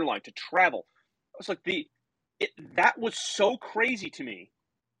on an airline, to travel. It's like that was so crazy to me.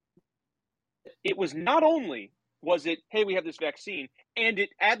 It was not only was it, hey, we have this vaccine, and it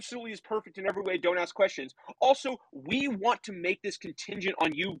absolutely is perfect in every way, don't ask questions. Also, we want to make this contingent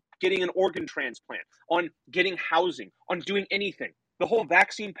on you getting an organ transplant, on getting housing, on doing anything. The whole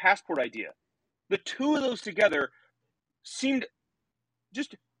vaccine passport idea. The two of those together seemed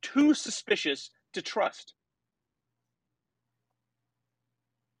just too suspicious to trust.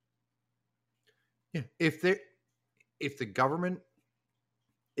 Yeah. If the government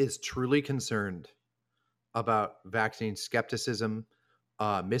is truly concerned about vaccine skepticism,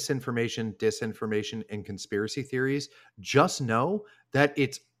 misinformation, disinformation, and conspiracy theories, just know that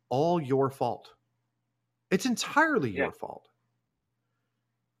it's all your fault. It's entirely your fault.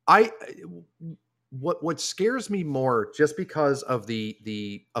 What scares me more, just because of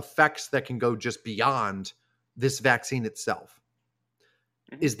the effects that can go just beyond this vaccine itself,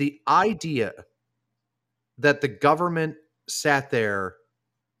 is the idea that the government sat there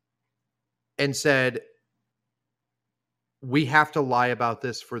and said, we have to lie about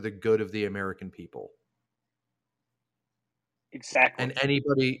this for the good of the American people. Exactly. And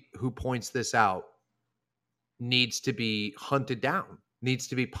anybody who points this out needs to be hunted down, needs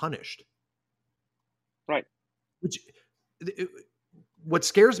to be punished. Right. What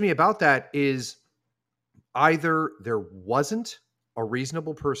scares me about that is either there wasn't a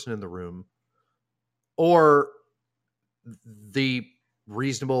reasonable person in the room, or the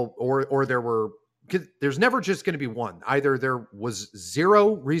reasonable, or there were, there's never just going to be one. Either there was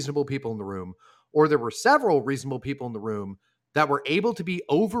 0 reasonable people in the room, or there were several reasonable people in the room that were able to be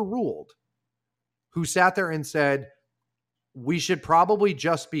overruled, who sat there and said, we should probably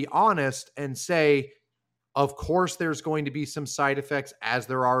just be honest and say, of course, there's going to be some side effects, as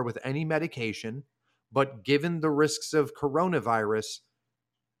there are with any medication, but given the risks of coronavirus,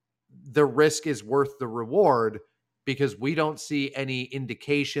 the risk is worth the reward, because we don't see any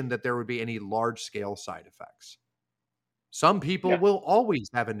indication that there would be any large-scale side effects. Some people will always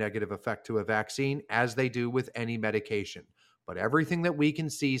have a negative effect to a vaccine, as they do with any medication. But everything that we can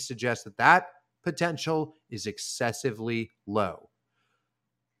see suggests that potential is excessively low.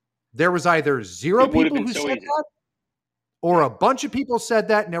 There was either 0 people who said that, or a bunch of people said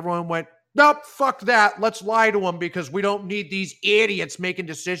that, and everyone went, nope, fuck that. Let's lie to them because we don't need these idiots making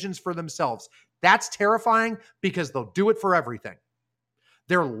decisions for themselves. That's terrifying, because they'll do it for everything.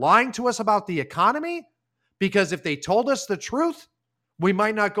 They're lying to us about the economy because if they told us the truth, we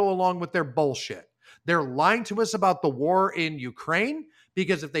might not go along with their bullshit. They're lying to us about the war in Ukraine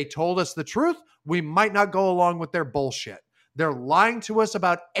because if they told us the truth, we might not go along with their bullshit. They're lying to us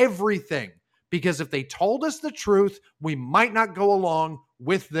about everything because if they told us the truth, we might not go along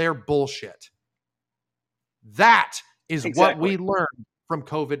with their bullshit. That is what we learned from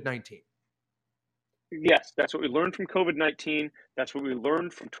COVID-19. Yes, that's what we learned from COVID-19. That's what we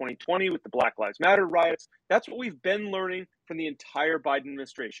learned from 2020 with the Black Lives Matter riots. That's what we've been learning from the entire Biden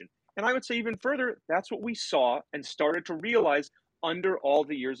administration. And I would say even further, that's what we saw and started to realize under all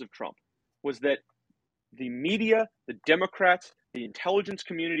the years of Trump, was that the media, the Democrats, the intelligence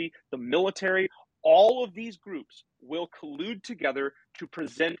community, the military, all of these groups will collude together to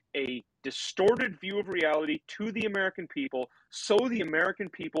present a distorted view of reality to the American people, so the American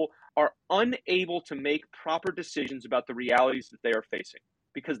people are unable to make proper decisions about the realities that they are facing,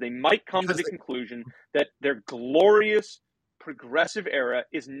 because they might come to the conclusion that their glorious progressive era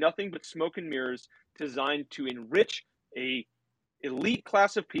is nothing but smoke and mirrors designed to enrich a elite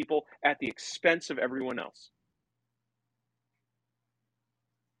class of people at the expense of everyone else.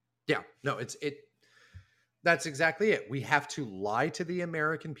 Yeah, no, that's exactly it. We have to lie to the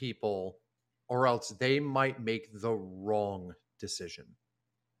American people, or else they might make the wrong decision.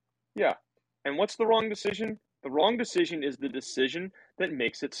 Yeah. And what's the wrong decision? The wrong decision is the decision that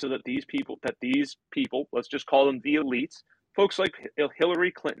makes it so that these people, let's just call them the elites, folks like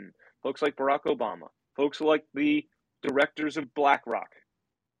Hillary Clinton, folks like Barack Obama, folks like the directors of BlackRock,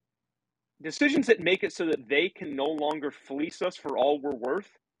 decisions that make it so that they can no longer fleece us for all we're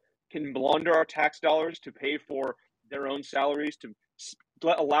worth, can launder our tax dollars to pay for their own salaries, to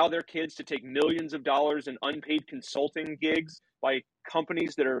allow their kids to take millions of dollars in unpaid consulting gigs by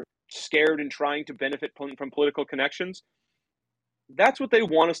companies that are scared and trying to benefit from political connections. That's what they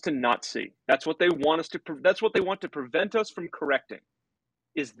want us to not see. That's what they want us to. That's what they want to prevent us from correcting.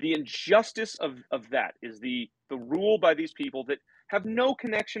 Is the injustice of that? Is the rule by these people that have no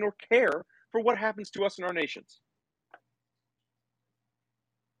connection or care for what happens to us in our nations?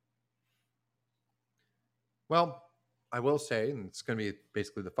 Well, I will say, and it's going to be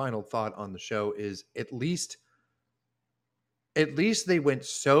basically the final thought on the show, is at least they went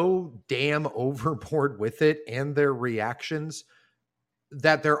so damn overboard with it and their reactions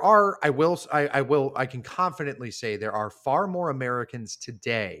that there are, I can confidently say there are far more Americans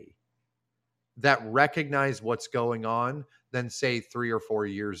today that recognize what's going on than say 3 or 4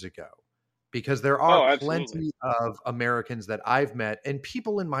 years ago. Because there are plenty of Americans that I've met and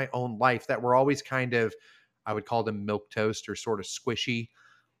people in my own life that were always kind of, I would call them milquetoast or sort of squishy,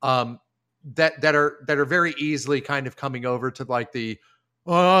 that are very easily kind of coming over to like they're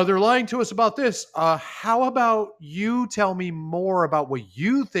lying to us about this. How about you tell me more about what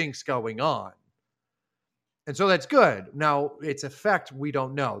you think's going on? And so that's good. Now, its effect, we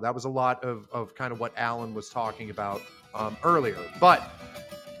don't know. That was a lot of kind of what Alan was talking about earlier. But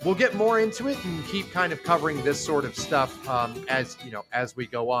we'll get more into it and keep kind of covering this sort of stuff as we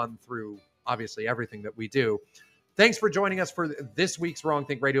go on through, obviously, everything that we do. Thanks for joining us for this week's Wrong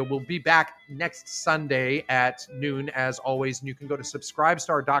Think Radio. We'll be back next Sunday at noon, as always. And you can go to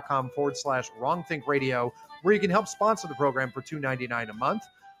subscribestar.com/Wrong Think Radio, where you can help sponsor the program for $2.99 a month.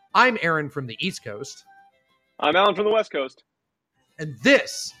 I'm Aaron from the East Coast. I'm Alan from the West Coast. And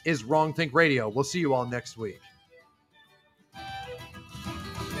this is Wrong Think Radio. We'll see you all next week.